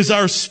 He is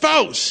our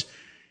spouse.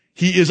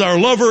 He is our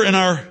lover and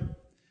our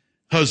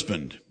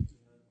husband.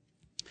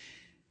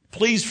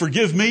 Please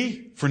forgive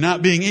me for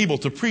not being able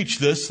to preach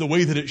this the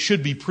way that it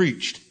should be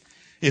preached.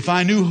 If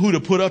I knew who to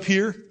put up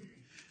here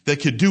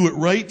that could do it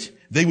right,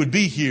 they would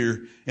be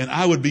here and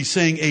I would be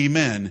saying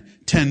amen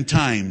 10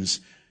 times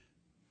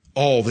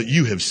all that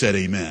you have said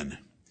amen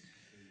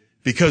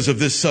because of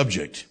this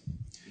subject.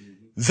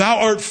 Thou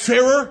art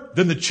fairer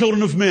than the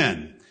children of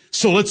men.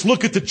 So let's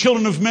look at the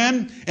children of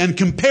men and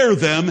compare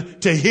them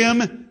to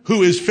Him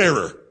who is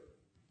fairer.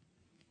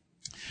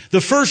 The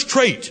first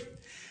trait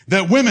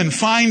that women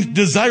find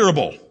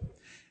desirable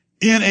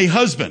in a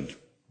husband,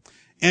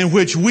 and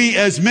which we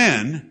as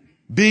men,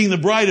 being the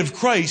bride of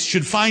Christ,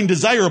 should find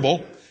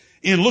desirable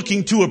in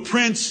looking to a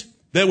prince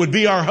that would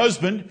be our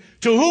husband,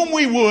 to whom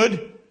we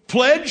would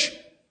pledge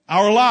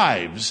our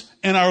lives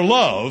and our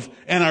love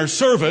and our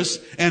service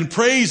and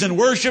praise and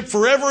worship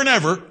forever and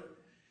ever.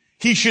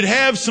 He should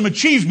have some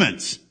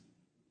achievements.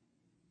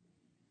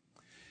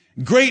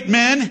 Great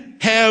men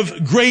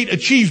have great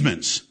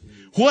achievements.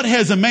 What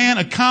has a man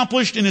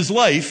accomplished in his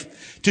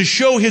life to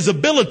show his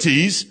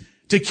abilities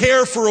to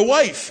care for a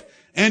wife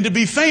and to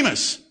be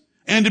famous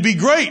and to be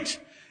great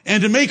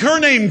and to make her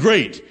name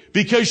great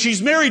because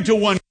she's married to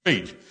one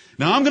great?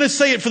 Now I'm going to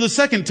say it for the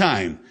second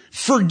time.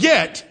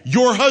 Forget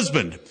your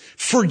husband.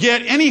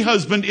 Forget any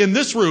husband in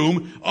this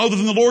room other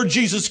than the Lord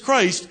Jesus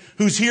Christ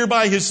who's here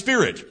by His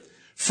Spirit.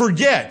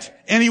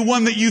 Forget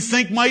anyone that you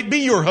think might be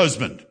your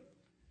husband.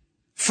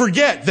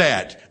 Forget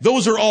that.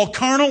 Those are all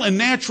carnal and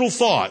natural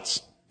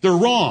thoughts. They're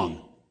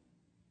wrong.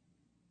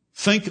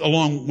 Think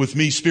along with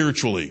me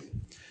spiritually.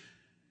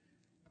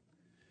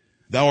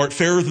 Thou art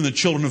fairer than the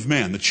children of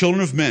men. The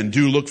children of men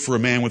do look for a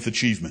man with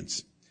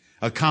achievements,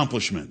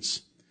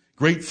 accomplishments,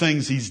 great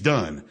things he's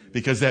done,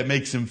 because that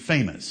makes him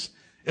famous.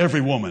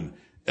 Every woman,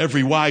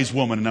 every wise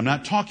woman, and I'm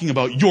not talking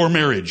about your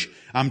marriage.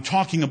 I'm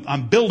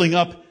building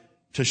up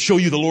to show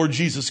you the Lord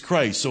Jesus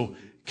Christ. So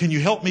can you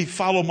help me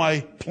follow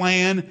my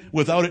plan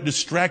without it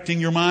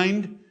distracting your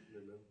mind?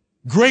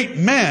 Great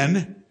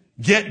men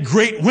get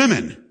great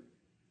women.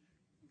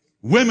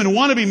 Women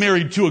want to be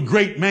married to a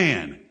great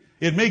man.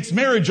 It makes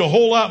marriage a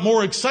whole lot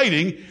more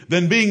exciting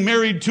than being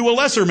married to a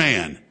lesser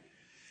man.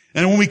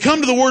 And when we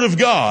come to the Word of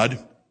God,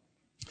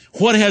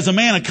 What has a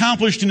man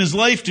accomplished in his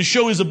life to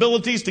show his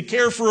abilities to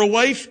care for a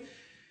wife?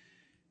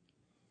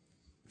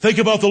 Think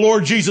about the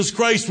Lord Jesus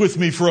Christ with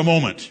me for a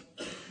moment.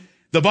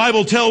 The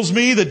Bible tells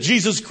me that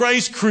Jesus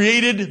Christ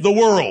created the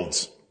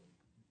worlds.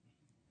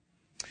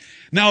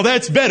 Now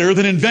that's better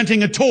than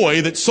inventing a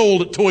toy that's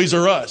sold at Toys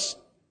R Us.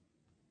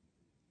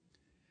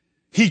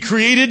 He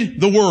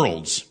created the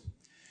worlds.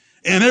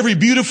 And every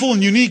beautiful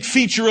and unique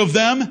feature of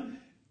them,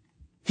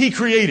 He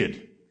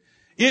created.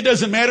 It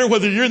doesn't matter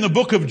whether you're in the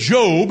book of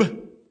Job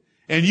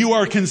and you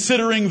are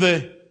considering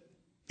the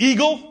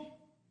eagle,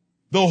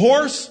 the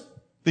horse,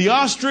 the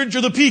ostrich,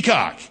 or the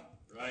peacock.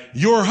 Right.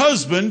 Your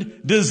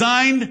husband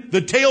designed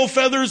the tail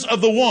feathers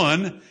of the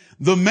one,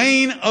 the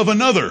mane of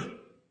another,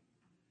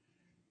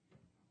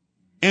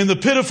 and the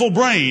pitiful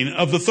brain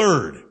of the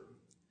third.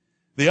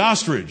 The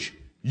ostrich.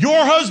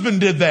 Your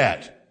husband did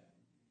that.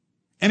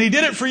 And he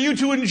did it for you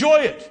to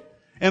enjoy it.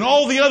 And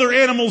all the other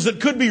animals that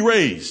could be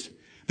raised.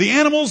 The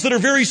animals that are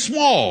very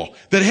small,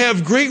 that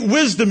have great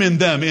wisdom in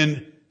them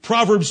in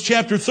Proverbs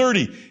chapter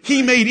 30.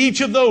 He made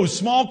each of those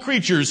small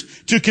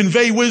creatures to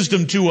convey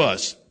wisdom to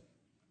us.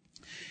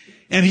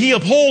 And He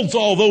upholds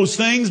all those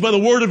things by the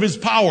word of His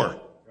power.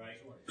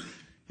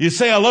 You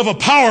say, I love a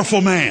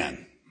powerful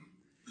man.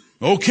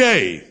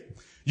 Okay.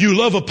 You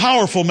love a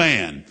powerful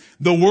man.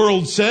 The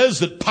world says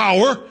that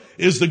power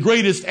is the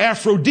greatest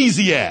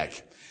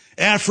aphrodisiac.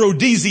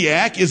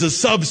 Aphrodisiac is a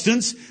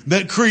substance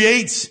that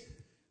creates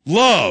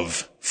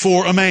love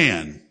for a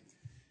man.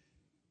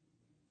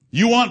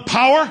 You want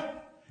power?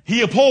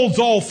 He upholds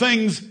all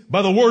things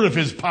by the word of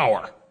His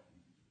power.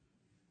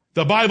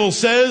 The Bible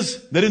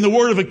says that in the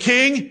word of a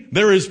king,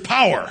 there is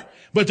power.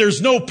 But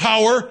there's no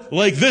power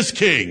like this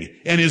king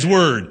and his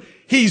word.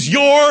 He's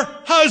your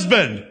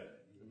husband.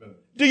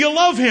 Do you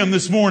love him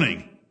this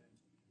morning?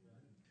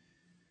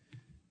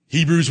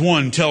 Hebrews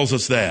 1 tells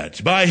us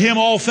that. By him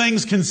all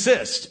things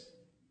consist.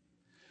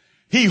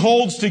 He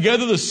holds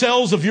together the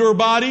cells of your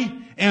body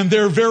and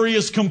their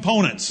various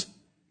components.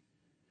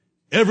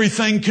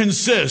 Everything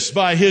consists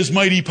by His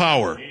mighty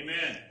power.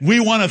 Amen. We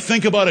want to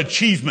think about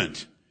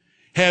achievement.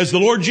 Has the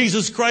Lord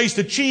Jesus Christ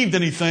achieved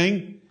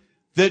anything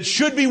that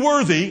should be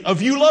worthy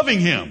of you loving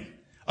Him,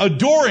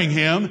 adoring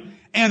Him,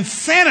 and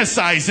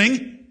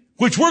fantasizing,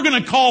 which we're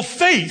going to call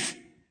faith,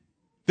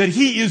 that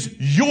He is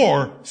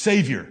your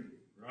Savior?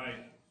 Right.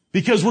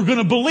 Because we're going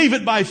to believe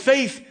it by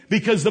faith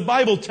because the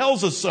Bible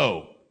tells us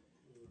so.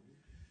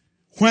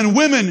 When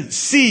women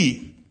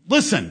see,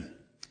 listen,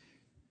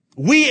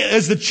 we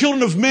as the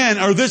children of men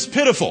are this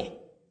pitiful.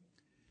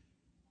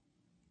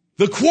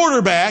 The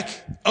quarterback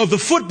of the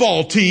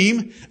football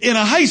team in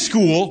a high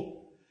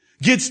school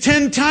gets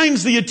 10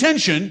 times the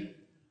attention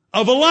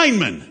of a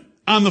lineman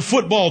on the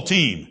football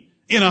team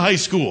in a high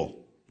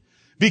school.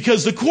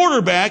 Because the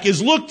quarterback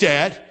is looked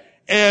at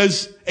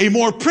as a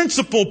more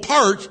principal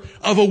part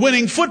of a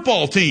winning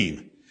football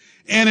team.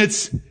 And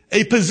it's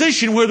a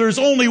position where there's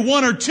only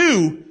one or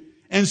two.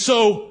 And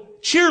so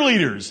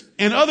cheerleaders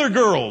and other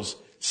girls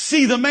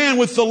see the man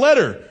with the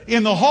letter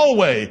in the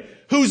hallway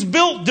who's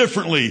built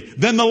differently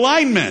than the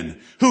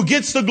lineman, who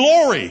gets the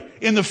glory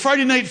in the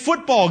Friday night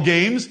football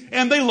games,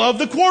 and they love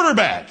the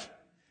quarterback.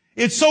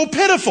 It's so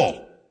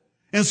pitiful.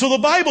 And so the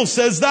Bible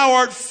says, thou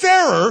art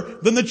fairer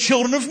than the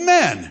children of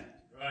men.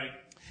 Right.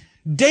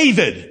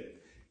 David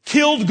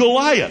killed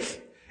Goliath,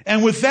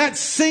 and with that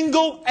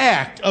single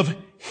act of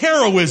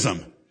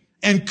heroism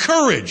and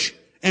courage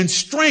and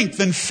strength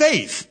and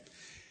faith,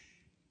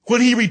 when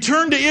he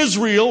returned to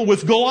Israel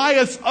with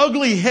Goliath's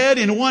ugly head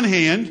in one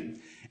hand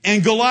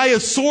and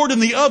Goliath's sword in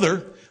the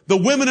other, the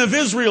women of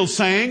Israel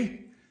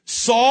sang,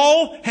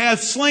 Saul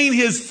hath slain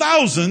his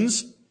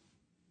thousands,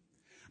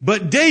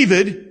 but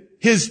David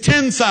his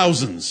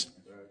 10,000s.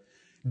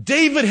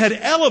 David had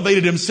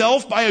elevated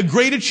himself by a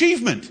great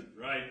achievement.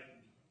 Right.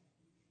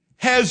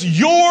 Has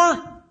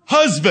your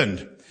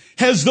husband,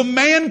 has the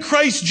man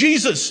Christ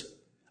Jesus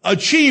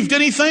achieved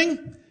anything?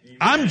 Amen.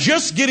 I'm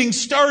just getting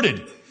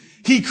started.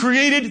 He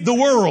created the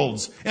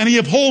worlds, and He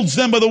upholds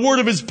them by the word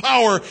of His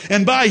power,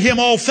 and by Him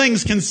all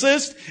things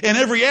consist. And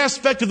every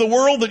aspect of the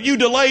world that you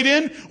delight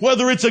in,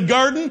 whether it's a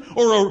garden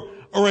or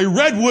a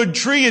redwood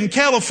tree in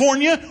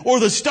California, or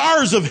the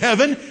stars of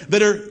heaven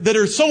that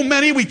are so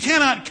many we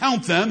cannot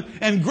count them,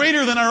 and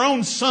greater than our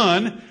own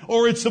sun,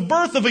 or it's the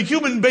birth of a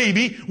human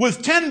baby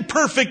with 10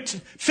 perfect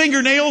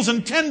fingernails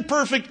and 10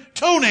 perfect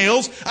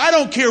toenails. I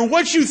don't care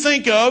what you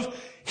think of.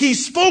 He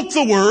spoke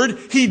the word.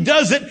 He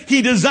does it.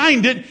 He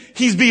designed it.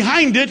 He's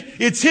behind it.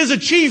 It's His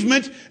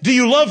achievement. Do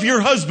you love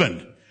your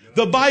husband?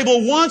 The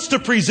Bible wants to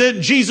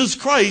present Jesus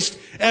Christ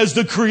as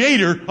the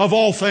creator of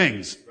all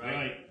things.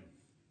 Right.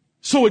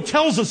 So it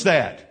tells us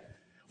that.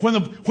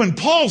 When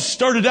Paul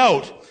started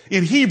out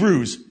in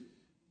Hebrews,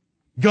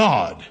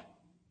 God,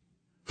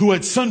 who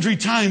at sundry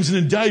times and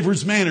in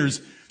divers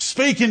manners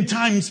spake in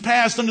times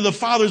past unto the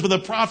fathers by the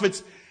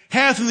prophets,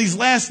 hath in these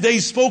last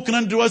days spoken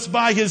unto us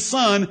by His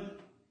Son,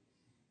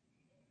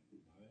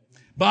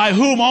 by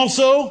whom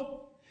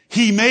also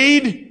He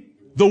made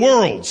the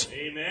worlds.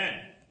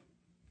 Amen.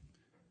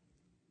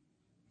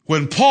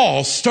 When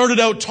Paul started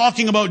out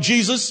talking about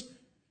Jesus,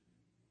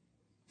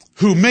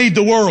 who made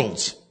the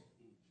worlds.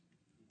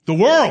 The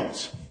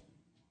worlds.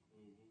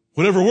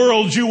 Whatever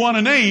world you want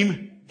to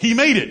name, He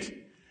made it.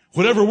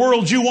 Whatever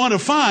world you want to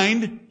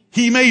find,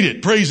 He made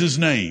it. Praise His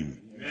name.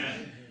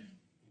 Amen.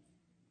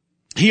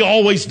 He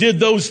always did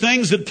those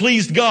things that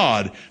pleased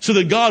God, so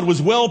that God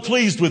was well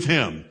pleased with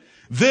Him.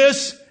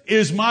 This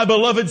is my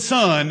beloved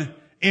Son,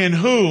 in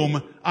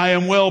whom I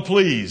am well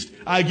pleased.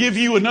 I give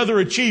you another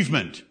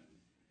achievement.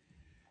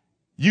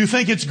 You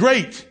think it's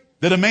great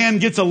that a man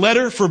gets a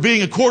letter for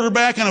being a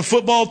quarterback on a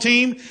football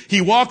team?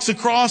 He walks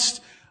across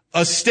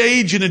a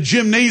stage in a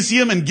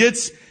gymnasium and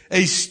gets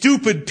a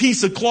stupid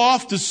piece of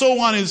cloth to sew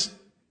on his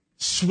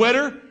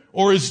sweater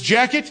or his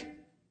jacket?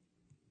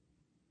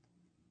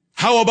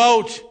 How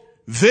about,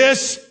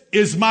 this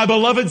is my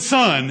beloved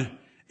Son,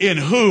 in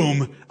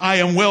whom I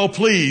am well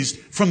pleased,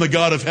 from the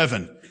God of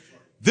heaven.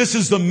 This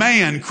is the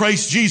man,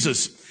 Christ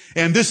Jesus.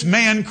 And this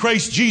man,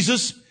 Christ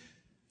Jesus,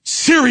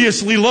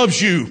 seriously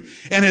loves you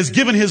and has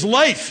given His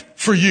life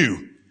for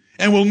you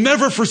and will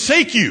never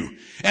forsake you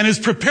and is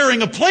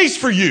preparing a place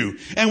for you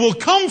and will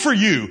come for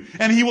you,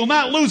 and He will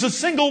not lose a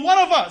single one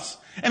of us.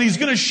 And He's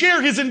going to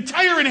share His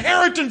entire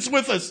inheritance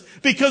with us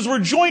because we're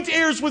joint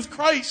heirs with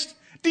Christ.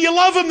 Do you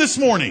love Him this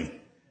morning?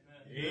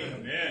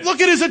 Amen. Look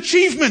at His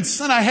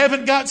achievements, and I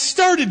haven't got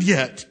started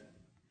yet.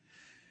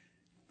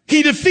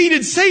 He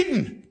defeated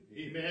Satan.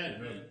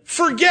 Amen.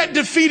 Forget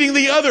defeating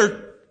the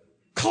other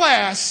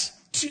class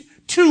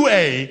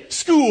 2A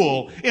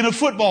school in a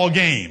football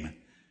game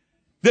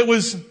that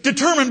was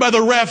determined by the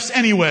refs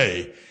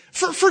anyway.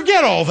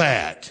 Forget all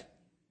that.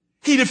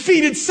 He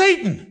defeated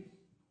Satan,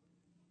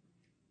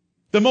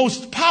 the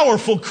most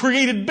powerful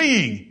created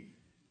being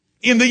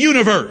in the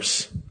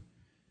universe,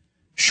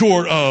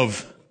 short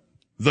of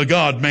the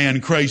God-man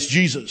Christ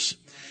Jesus.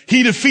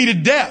 He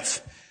defeated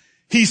death.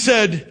 He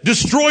said,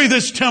 destroy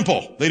this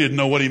temple. They didn't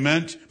know what He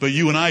meant, but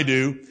you and I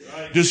do.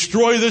 Right.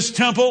 Destroy this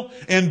temple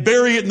and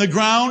bury it in the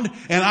ground,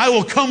 and I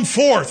will come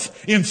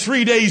forth in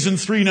 3 days and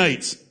 3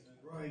 nights.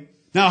 Right.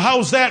 Now,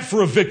 how's that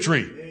for a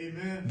victory?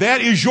 Amen.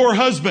 That is your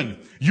husband.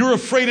 You're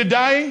afraid of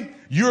dying?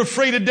 You're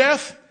afraid of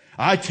death?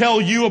 I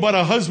tell you about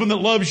a husband that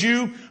loves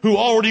you, who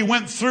already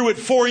went through it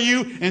for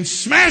you and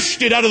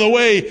smashed it out of the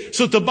way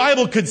so that the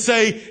Bible could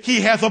say,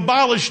 He hath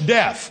abolished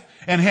death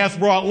and hath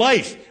brought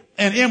life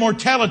and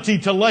immortality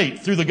to light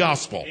through the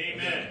gospel.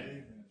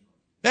 Amen.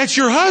 That's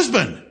your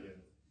husband.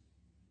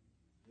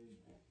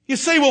 You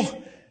say,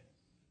 well,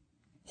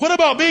 what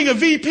about being a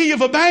VP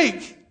of a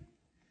bank?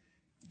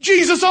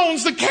 Jesus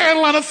owns the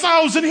cattle on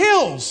 1,000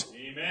 hills.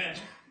 Amen.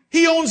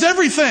 He owns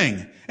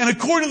everything. And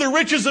according to the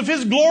riches of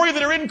His glory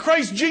that are in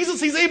Christ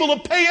Jesus, He's able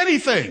to pay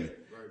anything.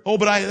 Oh,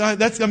 but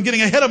I'm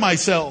getting ahead of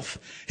myself.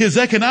 His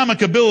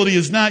economic ability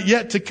is not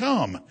yet to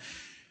come.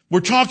 We're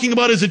talking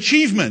about His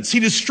achievements. He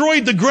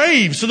destroyed the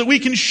grave so that we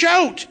can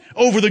shout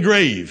over the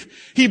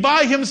grave. He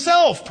by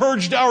Himself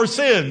purged our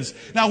sins.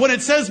 Now, when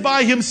it says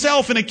by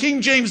Himself in a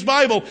King James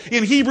Bible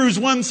in Hebrews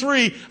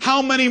 1:3,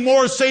 how many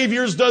more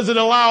saviors does it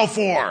allow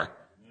for?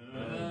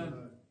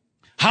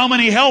 How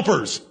many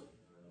helpers?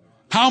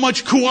 How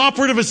much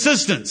cooperative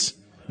assistance?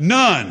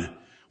 None.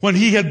 When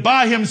He had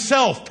by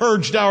Himself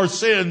purged our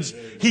sins,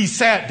 He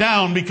sat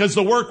down because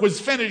the work was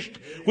finished,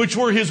 which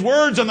were His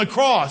words on the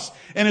cross.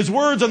 And His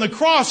words on the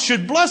cross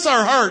should bless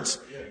our hearts.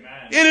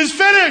 Amen. It is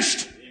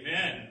finished.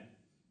 Amen.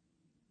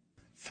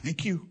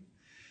 Thank you,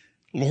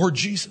 Lord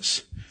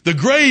Jesus. The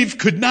grave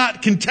could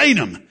not contain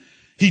Him.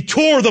 He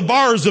tore the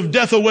bars of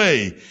death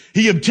away.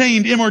 He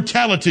obtained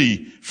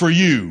immortality for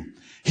you.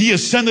 He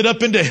ascended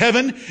up into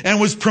heaven and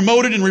was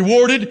promoted and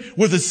rewarded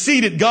with a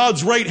seat at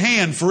God's right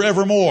hand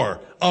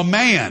forevermore. A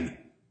man,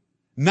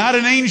 not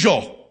an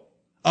angel.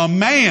 A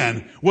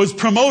man was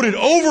promoted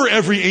over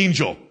every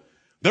angel.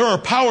 There are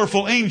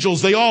powerful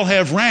angels. They all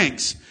have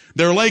ranks.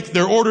 They're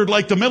ordered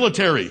like the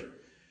military.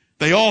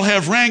 They all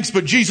have ranks,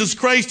 but Jesus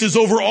Christ is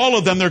over all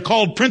of them. They're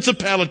called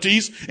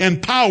principalities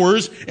and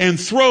powers and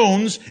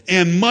thrones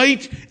and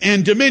might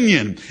and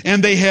dominion.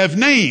 And they have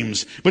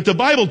names. But the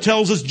Bible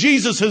tells us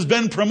Jesus has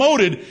been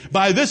promoted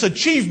by this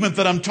achievement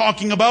that I'm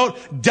talking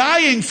about,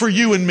 dying for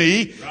you and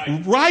me,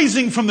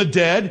 rising from the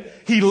dead.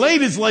 He laid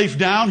His life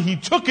down. He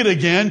took it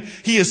again.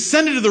 He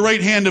ascended to the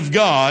right hand of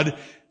God,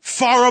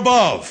 far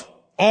above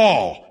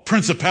all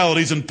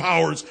principalities and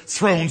powers,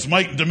 thrones,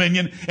 might and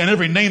dominion, and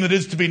every name that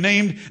is to be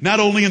named, not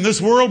only in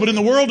this world, but in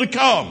the world to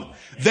come.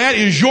 That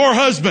is your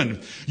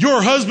husband.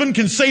 Your husband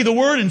can say the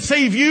word and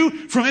save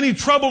you from any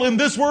trouble in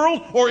this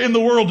world or in the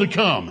world to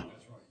come.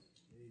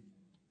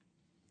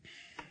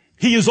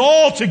 He is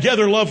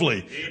altogether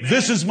lovely. Amen.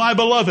 This is my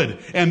beloved,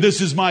 and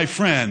this is my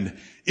friend.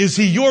 Is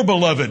He your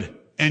beloved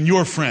and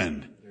your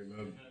friend?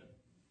 Amen.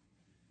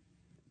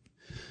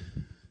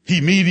 He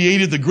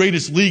mediated the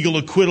greatest legal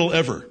acquittal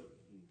ever.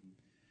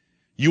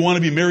 You want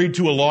to be married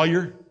to a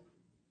lawyer?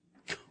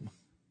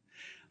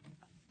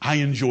 I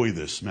enjoy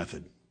this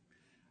method.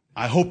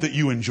 I hope that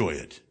you enjoy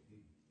it.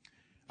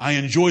 I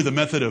enjoy the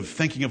method of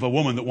thinking of a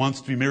woman that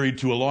wants to be married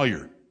to a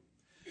lawyer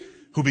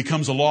who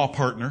becomes a law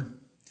partner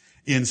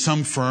in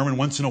some firm, and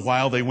once in a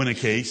while they win a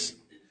case.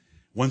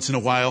 Once in a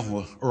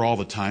while, or all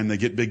the time, they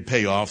get big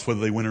payoffs, whether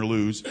they win or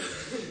lose.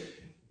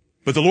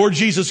 But the Lord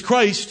Jesus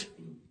Christ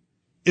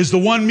is the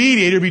one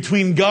mediator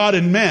between God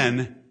and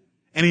men,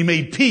 and He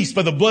made peace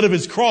by the blood of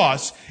His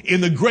cross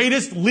in the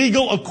greatest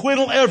legal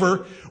acquittal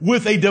ever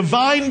with a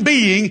divine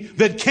being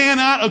that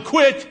cannot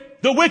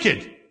acquit the wicked.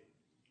 That's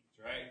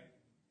right.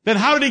 Then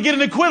how did He get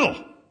an acquittal?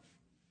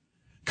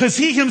 Because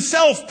He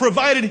Himself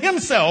provided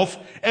Himself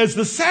as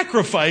the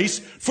sacrifice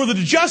for the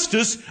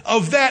justice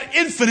of that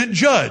infinite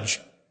judge,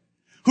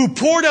 who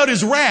poured out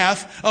His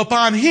wrath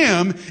upon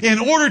Him in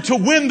order to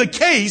win the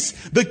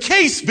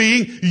case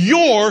being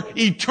your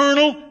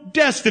eternal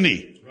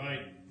destiny.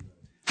 Right.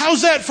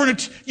 How's that for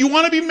you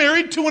want to be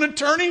married to an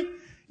attorney?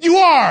 You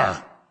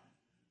are.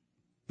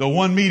 The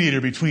one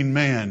mediator between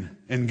man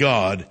and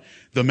God,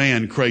 the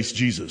man Christ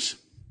Jesus.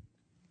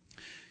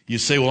 You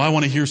say, well, I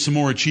want to hear some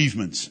more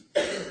achievements.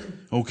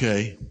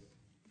 Okay.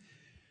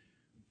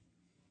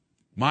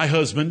 My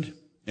husband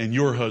and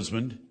your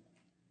husband,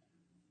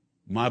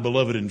 my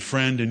beloved and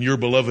friend and your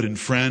beloved and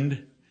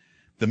friend,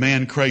 the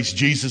man Christ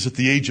Jesus at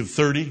the age of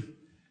 30,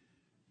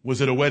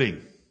 was at a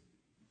wedding.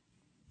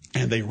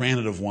 And they ran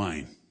out of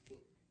wine.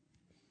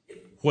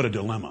 What a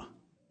dilemma.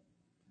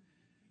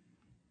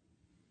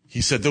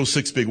 He said, those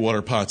 6 big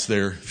water pots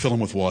there, fill them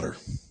with water.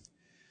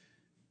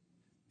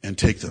 And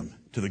take them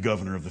to the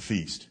governor of the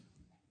feast.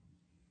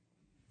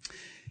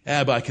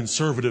 By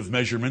conservative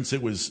measurements,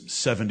 it was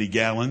 70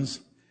 gallons,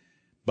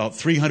 about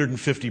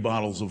 350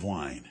 bottles of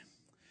wine.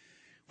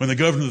 When the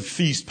governor of the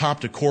feast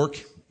popped a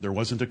cork, there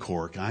wasn't a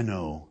cork, I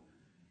know.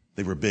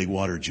 They were big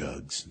water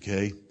jugs,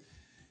 okay?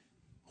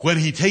 When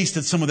he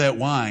tasted some of that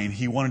wine,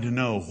 he wanted to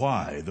know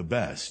why the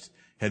best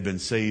had been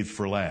saved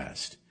for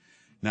last.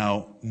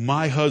 Now,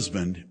 my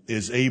husband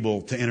is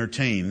able to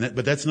entertain,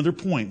 but that's another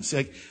point. It's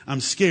like,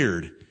 I'm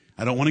scared.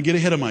 I don't want to get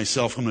ahead of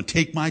myself. I'm going to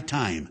take my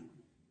time.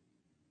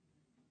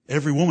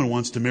 Every woman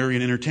wants to marry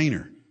an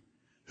entertainer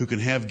who can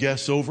have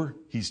guests over.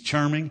 He's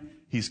charming,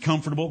 he's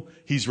comfortable,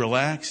 he's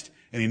relaxed,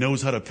 and he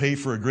knows how to pay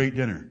for a great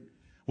dinner.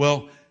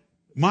 Well,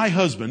 my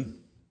husband,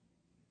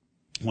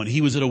 when he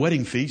was at a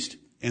wedding feast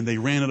and they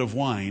ran out of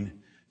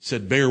wine,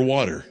 said, bear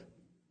water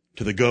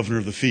to the governor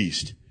of the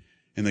feast.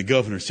 And the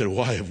governor said,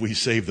 why have we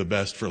saved the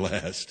best for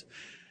last?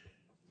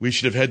 We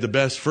should have had the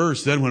best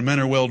first. Then when men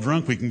are well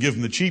drunk, we can give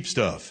them the cheap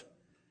stuff.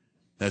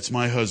 That's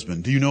my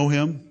husband. Do you know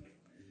him?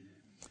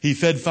 He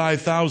fed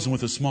 5,000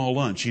 with a small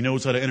lunch. He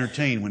knows how to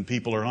entertain when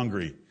people are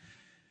hungry.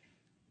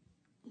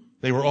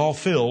 They were all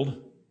filled,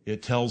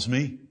 it tells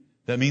me.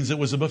 That means it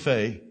was a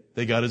buffet.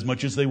 They got as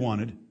much as they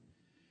wanted.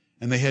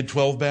 And they had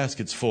 12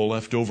 baskets full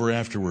left over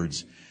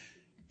afterwards.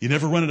 You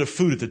never run out of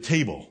food at the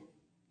table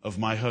of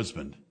my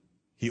husband.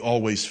 He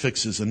always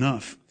fixes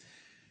enough.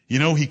 You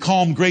know, he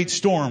calmed great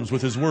storms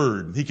with his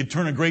word. He could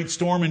turn a great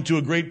storm into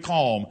a great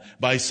calm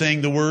by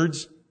saying the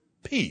words,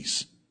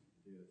 peace,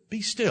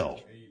 be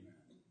still.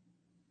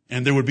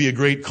 And there would be a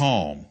great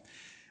calm.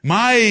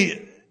 My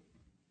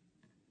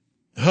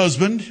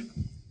husband,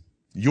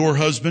 your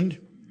husband,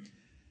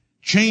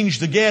 changed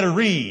the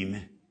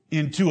Gadarene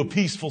into a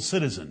peaceful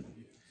citizen.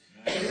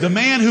 The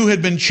man who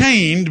had been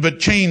chained, but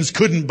chains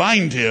couldn't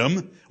bind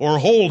him or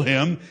hold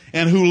him,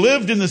 and who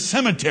lived in the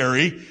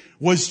cemetery,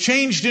 was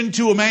changed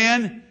into a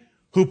man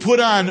who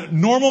put on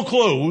normal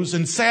clothes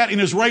and sat in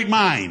his right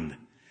mind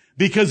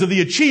because of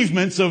the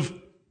achievements of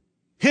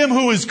him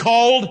who is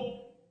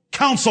called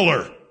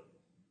Counselor.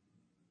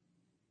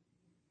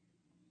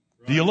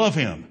 Do you love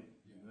him?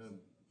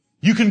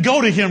 You can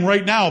go to him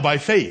right now by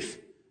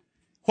faith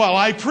while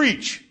I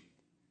preach.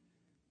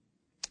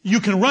 You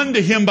can run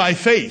to him by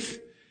faith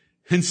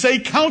and say,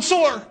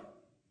 Counselor,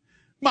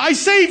 my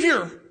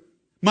Savior,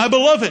 my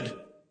beloved,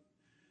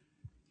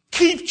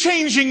 keep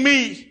changing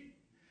me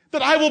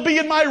that I will be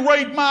in my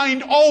right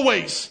mind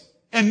always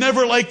and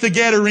never like the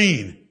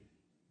Gadarene.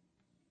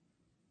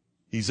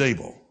 He's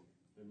able.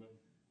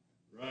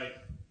 Right.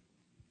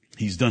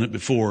 He's done it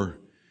before.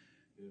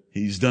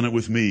 He's done it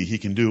with me. He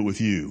can do it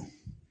with you.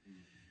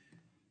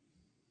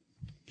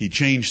 He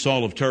changed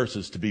Saul of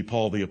Tarsus to be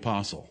Paul the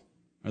Apostle.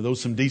 Are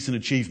those some decent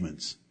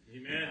achievements?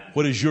 Amen.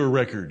 What is your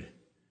record?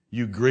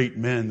 You great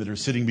men that are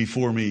sitting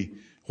before me,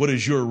 what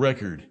is your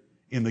record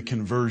in the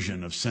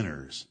conversion of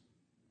sinners?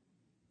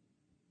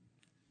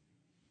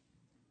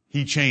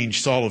 He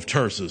changed Saul of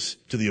Tarsus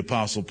to the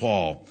Apostle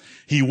Paul.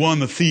 He won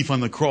the thief on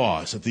the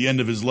cross at the end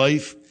of his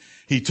life.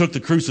 He took the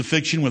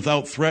crucifixion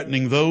without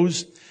threatening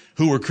those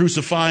who were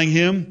crucifying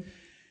him.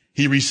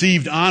 He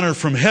received honor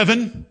from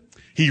heaven.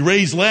 He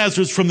raised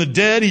Lazarus from the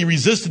dead. He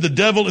resisted the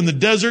devil in the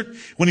desert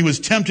when he was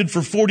tempted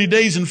for 40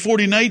 days and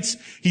 40 nights.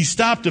 He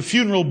stopped a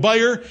funeral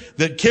bier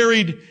that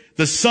carried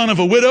the son of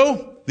a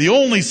widow, the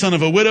only son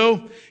of a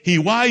widow. He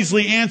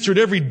wisely answered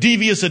every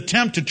devious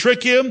attempt to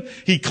trick him.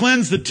 He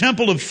cleansed the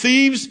temple of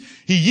thieves.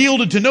 He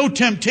yielded to no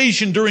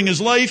temptation during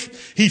his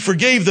life. He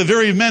forgave the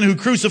very men who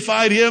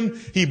crucified him.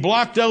 He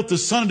blocked out the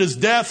son of his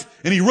death,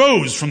 and he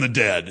rose from the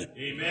dead.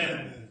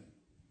 Amen.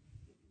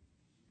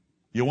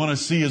 You want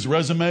to see his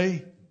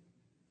resume?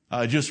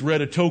 I just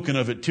read a token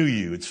of it to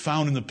you. It's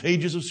found in the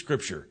pages of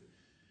Scripture.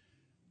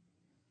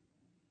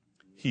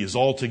 He is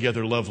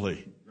altogether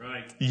lovely.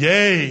 Right.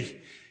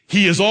 Yea,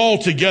 He is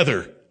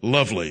altogether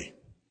lovely.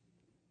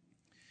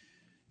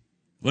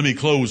 Let me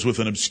close with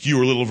an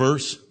obscure little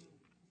verse.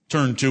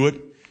 Turn to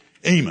it.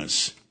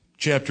 Amos,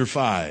 chapter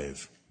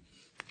 5.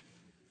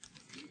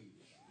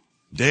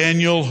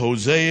 Daniel,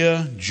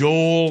 Hosea,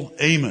 Joel,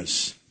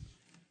 Amos.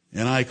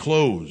 And I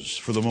close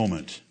for the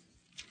moment.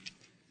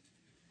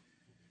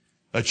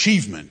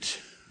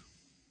 Achievement.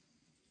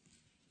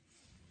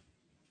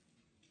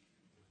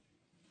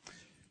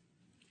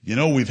 You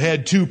know, we've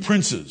had two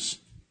princes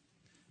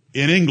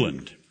in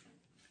England.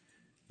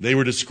 They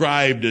were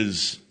described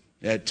as,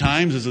 at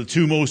times, as the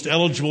two most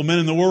eligible men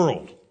in the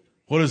world.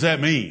 What does that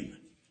mean?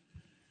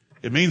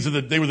 It means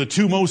that they were the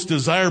two most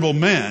desirable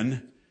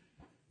men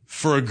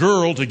for a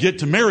girl to get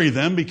to marry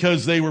them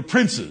because they were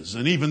princes.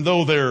 And even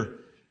though they're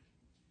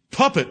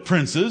puppet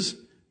princes,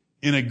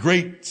 in a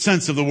great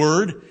sense of the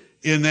word,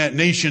 in that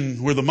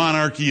nation where the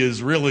monarchy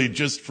is really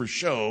just for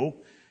show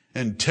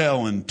and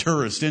tell and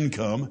tourist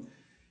income,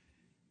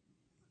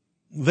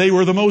 they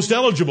were the most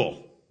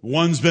eligible.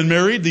 One's been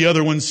married, the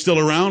other one's still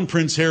around.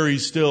 Prince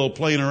Harry's still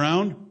playing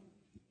around.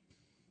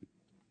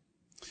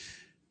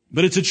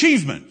 But it's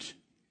achievement.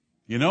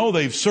 You know,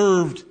 they've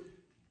served,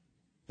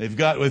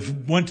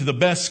 went to the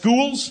best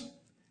schools,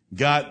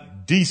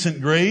 got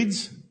decent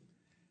grades,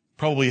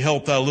 probably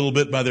helped out a little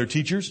bit by their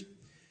teachers.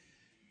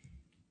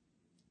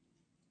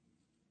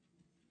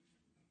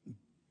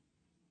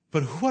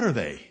 But what are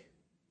they?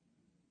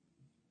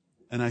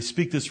 And I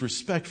speak this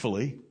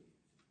respectfully.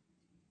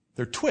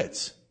 They're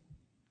twits.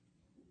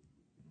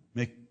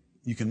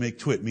 You can make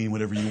twit mean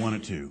whatever you want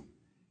it to,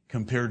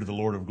 compared to the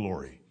Lord of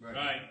glory.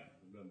 Right.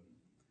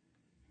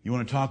 You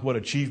want to talk about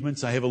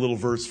achievements? I have a little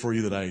verse for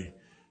you that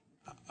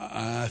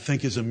I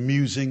think is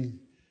amusing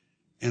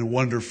and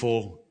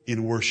wonderful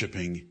in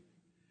worshiping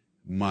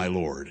my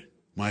Lord,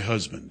 my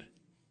husband.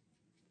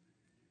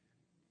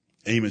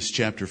 Amos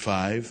chapter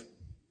 5,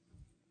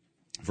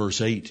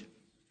 verse 8.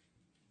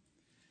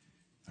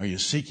 Are you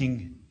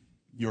seeking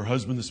your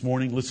husband this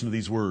morning? Listen to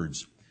these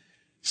words.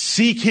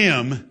 Seek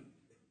him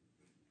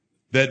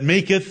that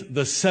maketh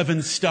the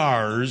 7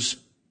 stars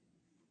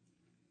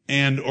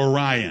and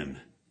Orion.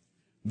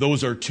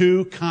 Those are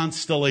 2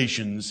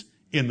 constellations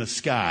in the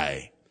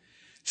sky.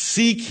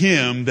 Seek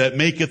him that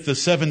maketh the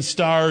 7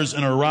 stars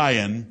and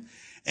Orion,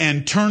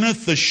 and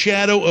turneth the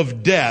shadow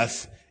of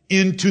death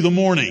into the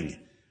morning,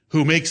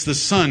 who makes the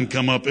sun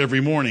come up every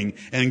morning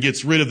and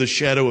gets rid of the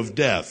shadow of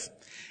death,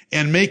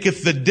 and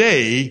maketh the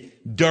day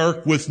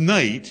dark with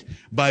night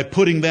by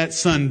putting that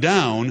sun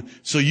down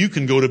so you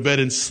can go to bed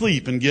and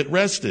sleep and get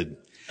rested.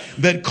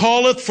 That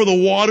calleth for the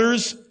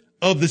waters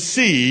of the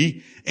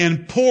sea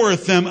and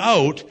poureth them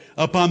out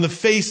upon the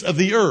face of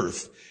the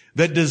earth.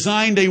 That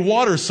designed a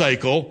water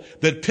cycle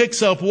that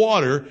picks up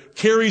water,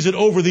 carries it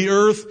over the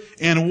earth,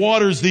 and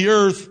waters the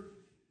earth.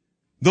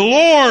 The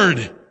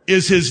Lord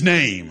is his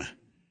name.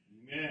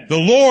 Amen. The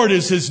Lord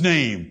is his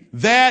name.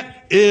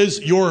 That is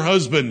your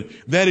husband.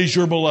 That is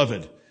your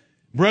beloved.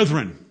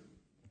 Brethren,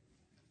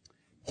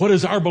 what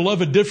is our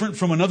beloved different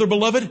from another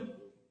beloved?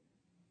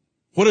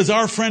 What is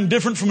our friend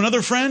different from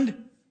another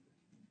friend?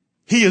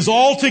 He is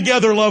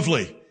altogether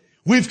lovely.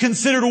 We've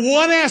considered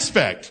one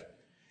aspect,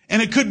 and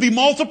it could be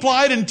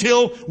multiplied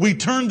until we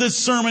turn this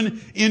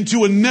sermon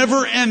into a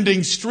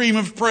never-ending stream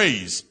of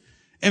praise.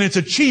 And it's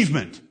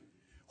achievement.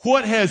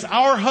 What has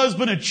our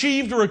husband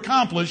achieved or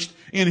accomplished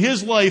in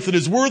his life that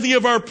is worthy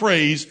of our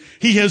praise?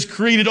 He has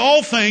created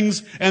all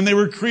things, and they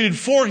were created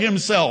for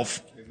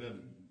himself.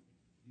 Amen.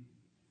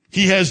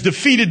 He has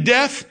defeated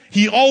death.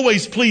 He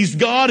always pleased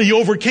God. He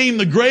overcame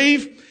the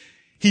grave.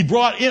 He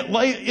brought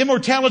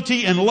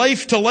immortality and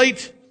life to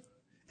light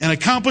and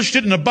accomplished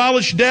it and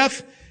abolished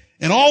death.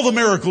 And all the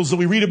miracles that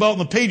we read about in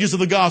the pages of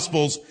the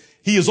Gospels,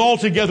 he is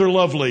altogether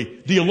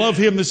lovely. Do you love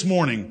him this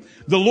morning?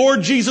 The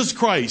Lord Jesus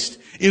Christ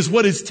is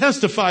what is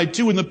testified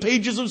to in the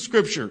pages of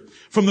Scripture.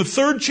 From the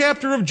 3rd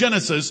chapter of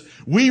Genesis,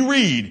 we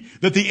read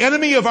that the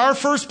enemy of our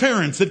first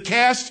parents that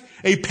cast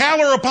a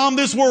pallor upon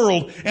this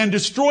world and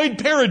destroyed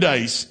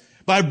paradise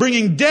by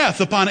bringing death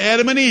upon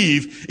Adam and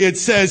Eve, it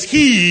says,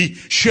 he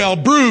shall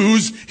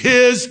bruise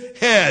his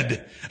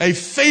head. A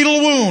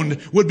fatal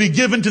wound would be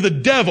given to the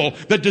devil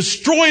that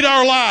destroyed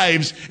our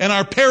lives and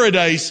our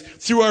paradise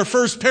through our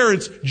first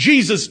parents.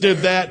 Jesus did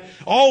that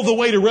all the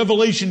way to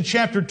Revelation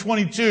chapter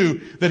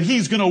 22, that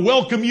he's going to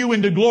welcome you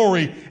into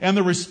glory. And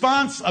the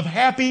response of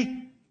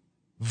happy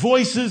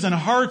voices and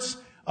hearts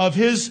of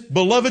his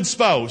beloved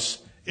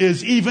spouse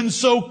is, even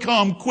so,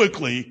 come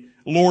quickly,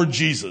 Lord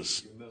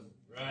Jesus.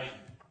 Right.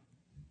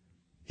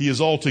 He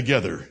is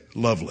altogether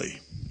lovely.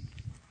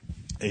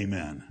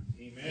 Amen.